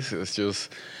the least. It's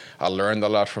just, I learned a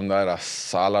lot from that. I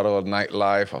saw a lot of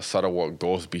nightlife. I saw what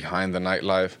goes behind the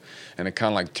nightlife. And it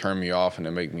kind of like turned me off, and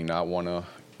it made me not want to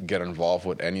get involved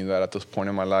with any of that at this point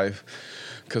in my life.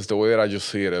 Because the way that I just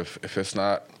see it, if it's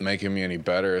not making me any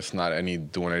better, it's not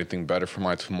doing anything better for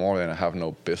my tomorrow, then I have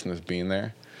no business being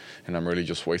there. And I'm really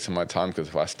just wasting my time, because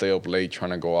if I stay up late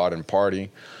trying to go out and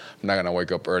party, I'm not going to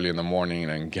wake up early in the morning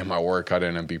and get my workout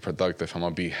in and be productive. I'm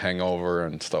going to be hangover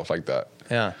and stuff like that.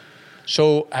 Yeah.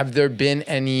 So have there been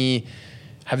any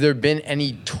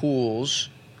tools,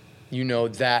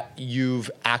 that you've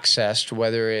accessed,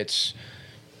 whether it's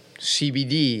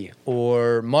CBD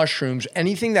or mushrooms,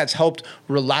 anything that's helped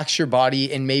relax your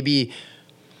body and maybe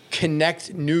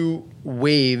connect new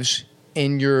waves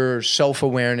in your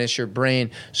self-awareness, your brain,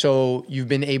 so you've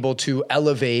been able to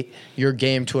elevate your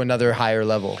game to another higher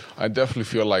level? I definitely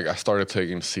feel like I started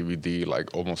taking CBD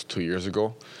like almost 2 years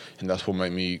ago, and that's what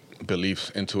made me believe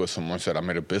into it so much that I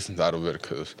made a business out of it,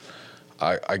 because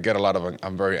I get I'm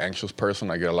a very anxious person.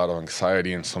 I get a lot of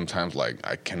anxiety, and sometimes like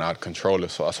I cannot control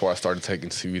it. So that's why I started taking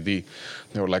CBD.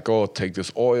 They were like, oh, take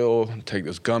this oil, take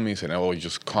this gummies, and it will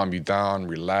just calm you down,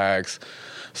 relax.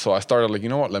 So I started like, you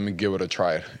know what, let me give it a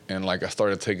try. And like I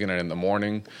started taking it in the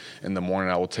morning. In the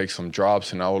morning I would take some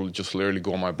drops, and I would just literally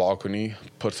go on my balcony,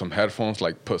 put some headphones,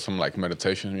 like put some like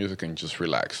meditation music, and just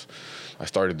relax. I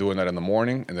started doing that in the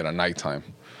morning and then at nighttime.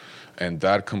 And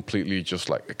that completely just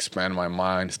like expanded my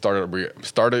mind,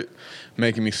 started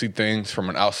making me see things from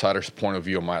an outsider's point of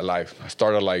view of my life. I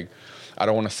started like, I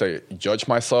don't want to say judge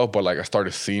myself, but like I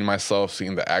started seeing myself,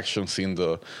 seeing the action, seeing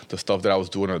the stuff that I was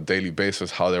doing on a daily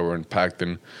basis, how they were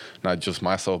impacting not just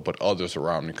myself, but others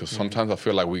around me. Because sometimes I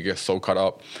feel like we get so caught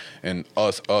up in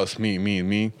us,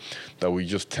 me, that we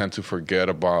just tend to forget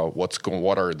about what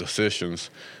are our decisions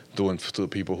doing to the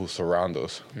people who surround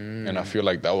us. And I feel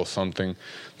like that was something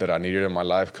that I needed in my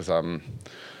life, because I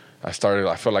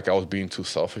felt like I was being too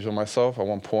selfish on myself at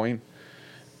one point,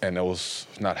 and it was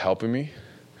not helping me.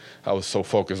 I was so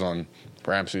focused on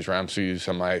Ramses,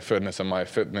 and my fitness,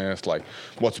 like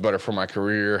what's better for my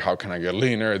career, how can I get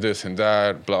leaner, this and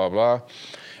that, blah, blah.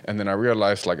 And then I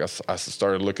realized, like, I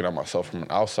started looking at myself from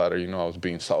an outsider, I was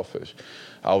being selfish.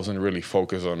 I wasn't really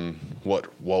focused on what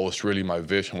was really my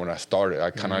vision when I started.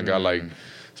 I kind of got like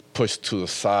pushed to the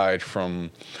side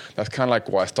that's kind of like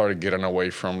why I started getting away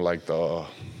from like the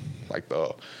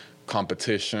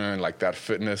competition, like that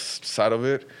fitness side of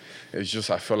it. It's just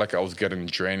I felt like I was getting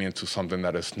drained into something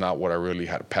that is not what I really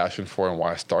had a passion for and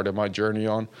why I started my journey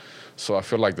on. So I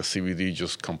feel like the CBD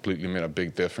just completely made a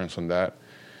big difference on that.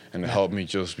 And it helped me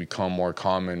just become more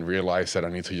calm and realize that I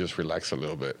need to just relax a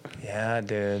little bit. Yeah,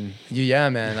 dude. Yeah,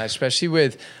 man. Especially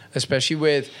with,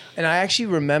 and I actually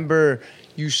remember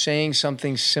you saying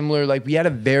something similar. Like we had a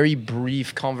very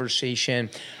brief conversation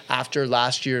after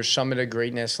last year's Summit of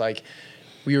Greatness. Like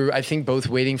we were, I think, both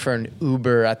waiting for an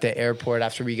Uber at the airport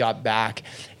after we got back.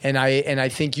 And I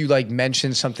think you like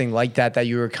mentioned something like that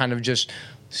you were kind of just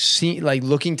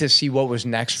looking to see what was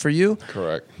next for you.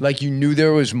 Correct. Like you knew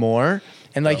there was more.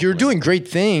 And like you're doing great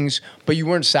things, but you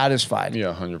weren't satisfied.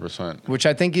 Yeah, 100%. Which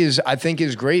I think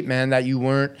is great, man. That you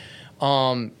weren't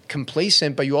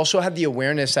complacent, but you also had the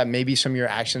awareness that maybe some of your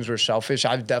actions were selfish.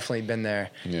 I've definitely been there.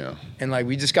 Yeah. And like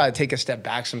we just got to take a step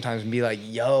back sometimes and be like,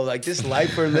 yo, like this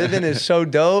life we're living is so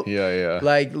dope. Yeah.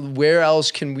 Like where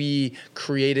else can we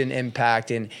create an impact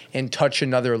and touch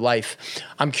another life?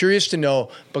 I'm curious to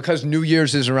know, because New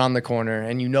Year's is around the corner,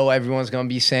 and everyone's gonna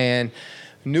be saying,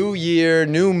 new year,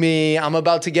 new me. I'm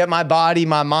about to get my body,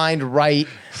 my mind right.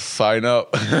 Sign up.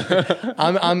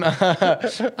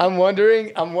 I'm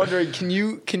wondering. Can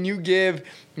you give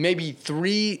maybe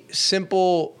 3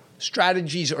 simple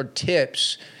strategies or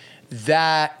tips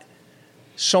that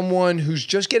someone who's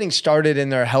just getting started in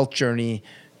their health journey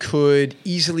could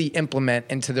easily implement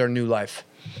into their new life?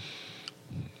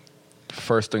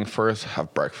 First thing first,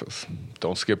 have breakfast.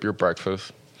 Don't skip your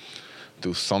breakfast.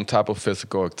 Do some type of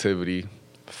physical activity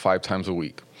 5 times a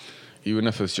week, even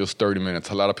if it's just 30 minutes.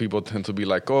 A lot of people tend to be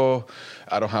like, oh,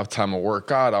 I don't have time to work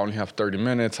out. I only have 30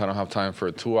 minutes. I don't have time for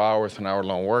 2 hours, an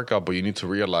hour-long workout. But you need to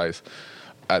realize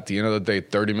at the end of the day,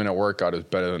 30-minute workout is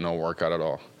better than no workout at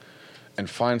all. And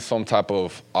find some type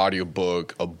of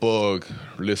audiobook, a book,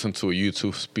 listen to a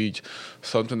YouTube speech,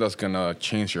 something that's going to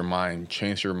change your mind,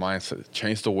 change your mindset,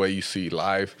 change the way you see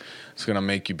life. It's going to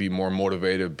make you be more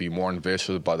motivated, be more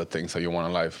ambitious about the things that you want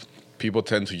in life. People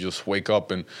tend to just wake up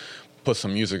and put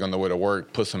some music on the way to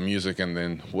work, put some music, and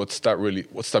then what's that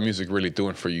music really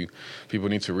doing for you? People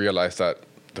need to realize that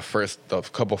the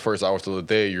couple first hours of the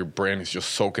day, your brain is just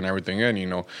soaking everything in. You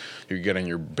know, you're getting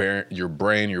your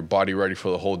brain, your body ready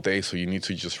for the whole day. So you need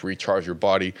to just recharge your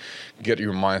body, get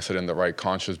your mindset in the right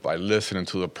conscious by listening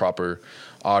to the proper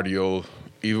audio.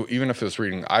 Even if it's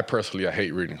reading, I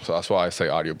hate reading, so that's why I say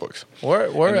audiobooks.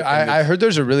 I heard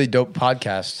there's a really dope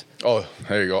podcast. Oh,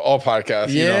 there you go. All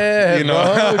podcasts. Yeah, you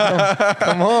know.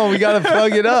 Come on, we got to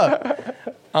plug it up.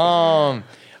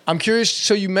 I'm curious.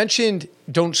 So you mentioned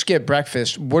don't skip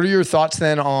breakfast. What are your thoughts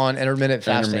then on intermittent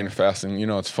fasting? Intermittent fasting. You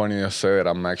know, it's funny to say that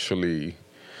I'm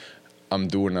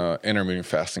doing a intermittent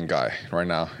fasting guy right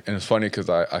now. And it's funny because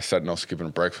I said no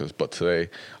skipping breakfast, but today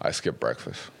I skip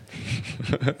breakfast.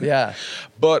 Yeah.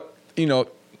 But, you know,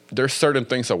 there's certain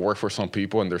things that work for some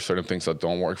people and there's certain things that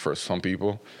don't work for some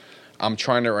people. I'm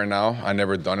trying it right now. I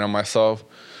never done it myself.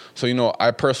 So, you know,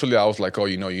 I was like, oh,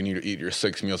 you know, you need to eat your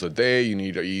 6 meals a day. You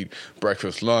need to eat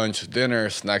breakfast, lunch, dinner,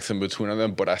 snacks in between of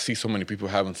them. But I see so many people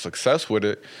having success with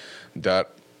it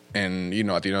and, you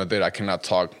know, at the end of the day, I cannot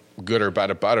talk good or bad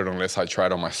about it unless I try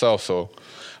it on myself. So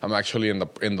I'm actually in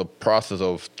the process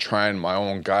of trying my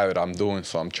own guide that I'm doing.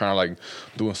 So I'm trying to like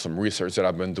doing some research that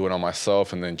I've been doing on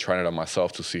myself and then trying it on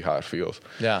myself to see how it feels.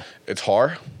 Yeah. It's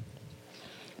hard,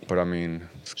 but I mean,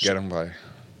 it's getting by.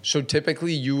 So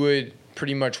typically you would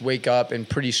pretty much wake up and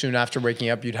pretty soon after waking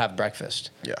up, you'd have breakfast.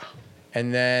 Yeah.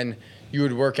 And then you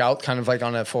would work out kind of like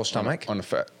on a full stomach? On the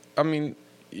fat. I mean,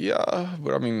 yeah,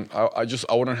 but I mean,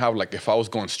 I wouldn't have like, if I was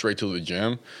going straight to the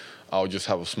gym, I would just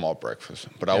have a small breakfast,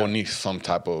 but I would need some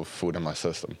type of food in my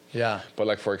system. Yeah. But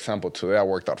like, for example, today I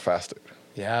worked out fasted.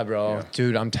 Yeah, bro. Yeah.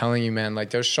 Dude, I'm telling you, man, like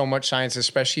there's so much science,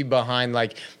 especially behind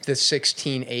like the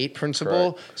 16-8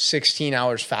 principle, correct. 16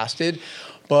 hours fasted.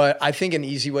 But I think an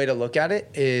easy way to look at it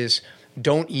is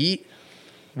don't eat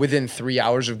within 3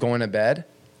 hours of going to bed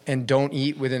and don't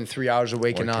eat within 3 hours of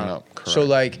waking up.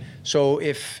 So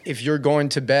if you're going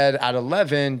to bed at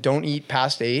 11, don't eat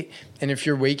past 8. And if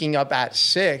you're waking up at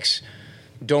 6,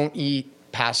 don't eat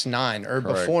past 9 or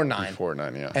correct. Before 9. Before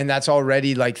 9, yeah. And that's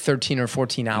already like 13 or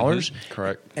 14 hours. Mm-hmm.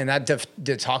 Correct. And that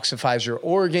detoxifies your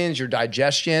organs, your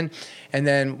digestion. And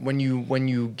then when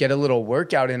you get a little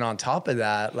workout in on top of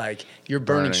that, like you're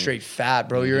burning straight fat,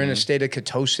 bro. Mm-hmm. You're in a state of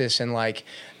ketosis, and like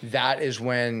that is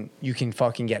when you can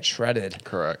fucking get shredded.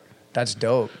 Correct. That's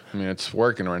dope. I mean, it's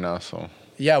working right now, so.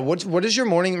 Yeah, what does your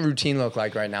morning routine look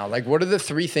like right now? Like, what are the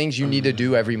 3 things you need to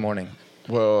do every morning?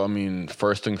 Well, I mean,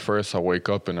 first thing first, I wake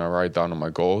up and I write down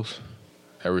my goals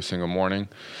every single morning.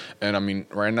 And I mean,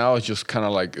 right now it's just kind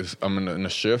of like I'm in a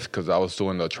shift because I was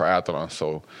doing the triathlon.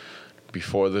 So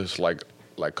before this, like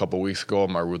a couple of weeks ago,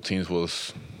 my routines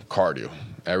was cardio.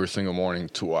 Every single morning,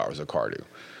 2 hours of cardio.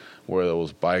 Whether it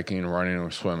was biking, running,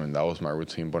 or swimming, that was my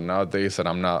routine. But nowadays that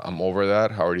I'm over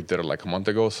that. I already did it like a month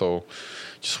ago. So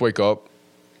just wake up,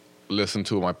 listen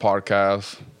to my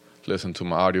podcast, listen to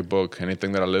my audiobook,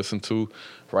 anything that I listen to,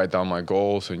 write down my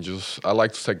goals, and I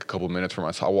like to take a couple minutes for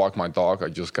myself. I walk my dog. I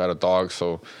just got a dog,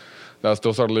 so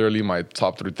those are literally my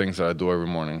top 3 things that I do every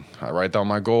morning. I write down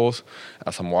my goals.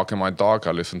 As I'm walking my dog,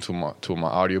 I listen to my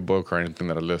audiobook or anything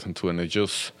that I listen to, and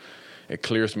it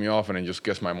clears me off, and it just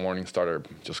gets my morning started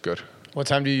just good. What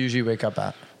time do you usually wake up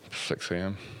at? 6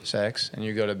 a.m. 6? And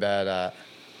you go to bed at?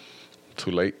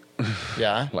 Too late.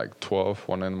 Yeah? Like 12,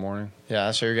 1 in the morning.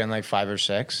 Yeah, so you're getting like 5 or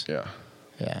 6? Yeah.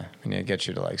 Yeah, we need to get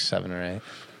you to like 7 or 8.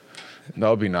 That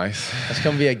would be nice. That's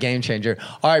going to be a game changer.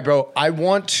 All right, bro, I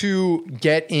want to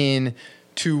get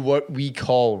into what we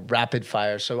call rapid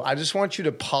fire. So I just want you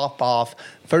to pop off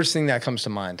first thing that comes to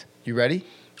mind. You ready?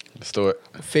 Let's do it.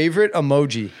 Favorite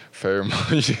emoji? Favorite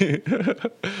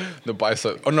emoji? The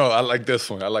bicep. Oh, no, I like this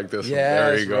one. Yes, one.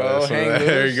 There you go.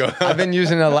 There you go. I've been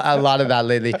using a lot of that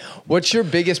lately. What's your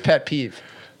biggest pet peeve?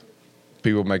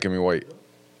 People making me wait.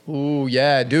 Ooh,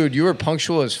 yeah, dude, you were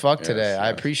punctual as fuck today. Yes. I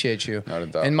appreciate you. Not a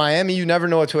doubt. In Miami, you never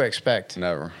know what to expect.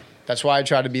 Never. That's why I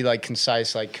try to be like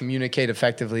concise, like communicate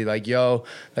effectively. Like, yo,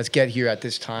 let's get here at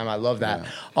this time. I love that.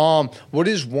 Yeah. What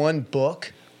is one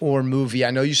book or movie?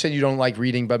 I know you said you don't like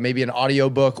reading, but maybe an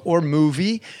audiobook or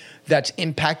movie that's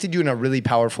impacted you in a really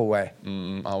powerful way.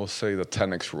 I will say the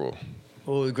 10X rule.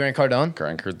 Oh, Grant Cardone?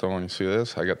 Grant Cardone, you see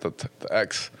this? I got the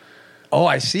X. Oh,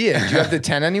 I see it. Do you have the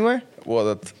 10 anywhere?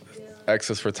 Well,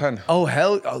 X is for 10. Oh,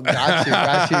 hell. Oh,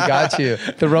 got you.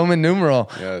 The Roman numeral.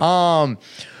 Yes.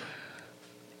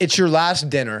 It's your last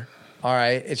dinner, all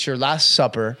right? It's your last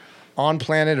supper on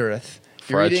planet Earth.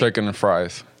 Fried chicken and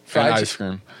fries. And ice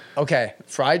cream. Okay,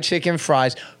 fried chicken,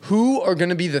 fries. Who are going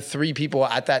to be the 3 people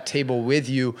at that table with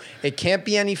you? It can't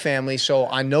be any family. So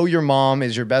I know your mom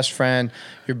is your best friend,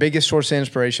 your biggest source of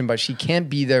inspiration, but she can't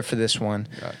be there for this one.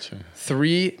 Gotcha.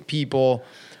 3 people.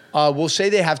 We'll say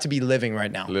they have to be living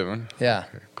right now. Living? Yeah.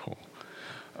 Okay, cool.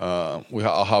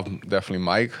 I'll have definitely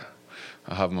Mike.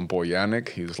 I'll have my boy Yannick.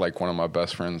 He's like one of my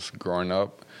best friends growing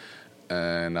up.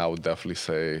 And I would definitely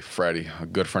say Freddie, a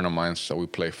good friend of mine, so we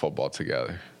play football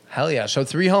together. Hell yeah. So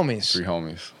 3 homies. 3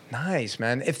 homies. Nice,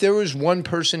 man. If there was one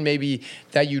person maybe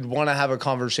that you'd want to have a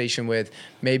conversation with,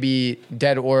 maybe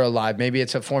dead or alive, maybe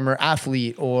it's a former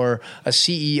athlete or a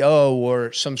CEO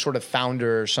or some sort of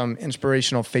founder or some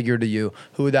inspirational figure to you,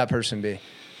 who would that person be?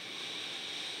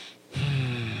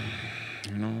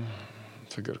 You know,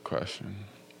 it's a good question.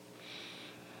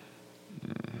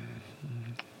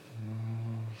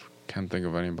 Can't think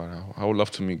of anybody. I would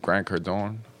love to meet Grant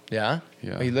Cardone. Yeah?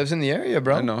 Yeah. Well, he lives in the area,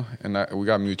 bro. I know, and we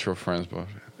got mutual friends, but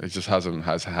it just hasn't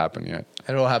happened yet.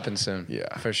 It'll happen soon.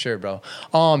 Yeah. For sure, bro.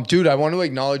 Dude, I want to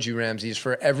acknowledge you, Ramses,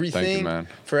 for everything. Thank you, man.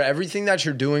 For everything that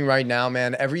you're doing right now,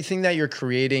 man. Everything that you're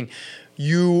creating.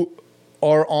 You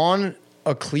are on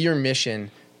a clear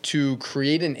mission to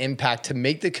create an impact, to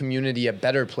make the community a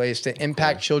better place, to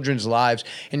impact children's lives.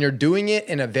 And you're doing it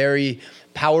in a very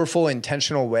powerful,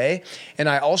 intentional way. And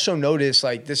I also noticed,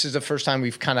 like, this is the first time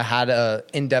we've kind of had a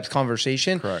in-depth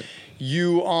conversation. Correct.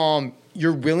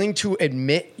 You're willing to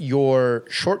admit your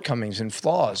shortcomings and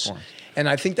flaws. And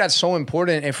I think that's so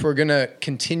important if we're going to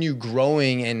continue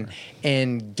growing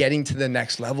and getting to the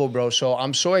next level, bro. So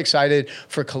I'm so excited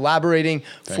for collaborating,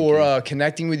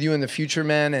 connecting with you in the future,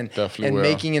 man, and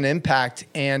making an impact.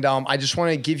 And I just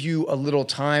want to give you a little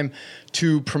time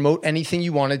to promote anything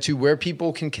you wanted to, where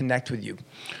people can connect with you.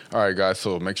 All right, guys.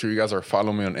 So make sure you guys are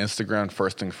following me on Instagram,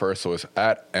 first thing first. So it's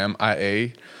at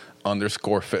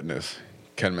MIA_fitness.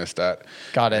 Can't miss that.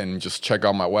 Got it. And just check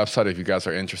out my website if you guys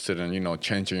are interested in,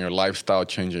 changing your lifestyle,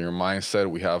 changing your mindset.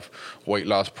 We have weight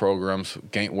loss programs,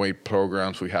 gain weight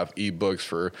programs. We have ebooks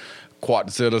for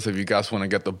Quadzillas if you guys want to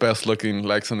get the best looking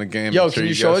legs in the game. Yo, can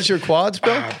you show us your quads,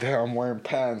 bro? Damn, I'm wearing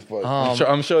pants, but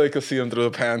I'm sure they can see them through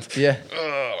the pants. Yeah.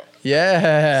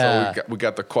 Yeah. So we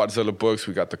got the Quadzilla books.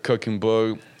 We got the cooking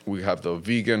book. We have the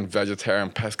vegan, vegetarian,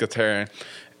 pescatarian.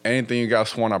 Anything you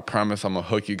guys want, I promise I'm going to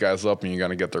hook you guys up and you're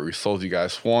going to get the results you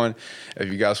guys want.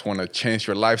 If you guys want to change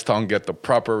your lifestyle and get the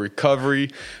proper recovery,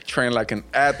 train like an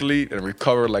athlete and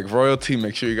recover like royalty,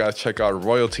 make sure you guys check out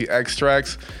Royalty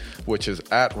Extracts, which is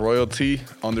at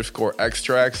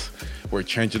Royalty_Extracts. We're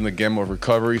changing the game of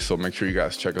recovery, so make sure you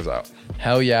guys check us out.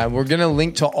 Hell yeah. We're going to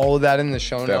link to all of that in the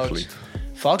show notes.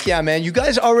 Fuck yeah, man. You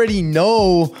guys already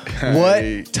know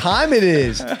what time it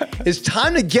is. It's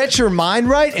time to get your mind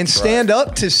right and stand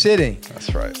up to sitting.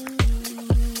 That's right.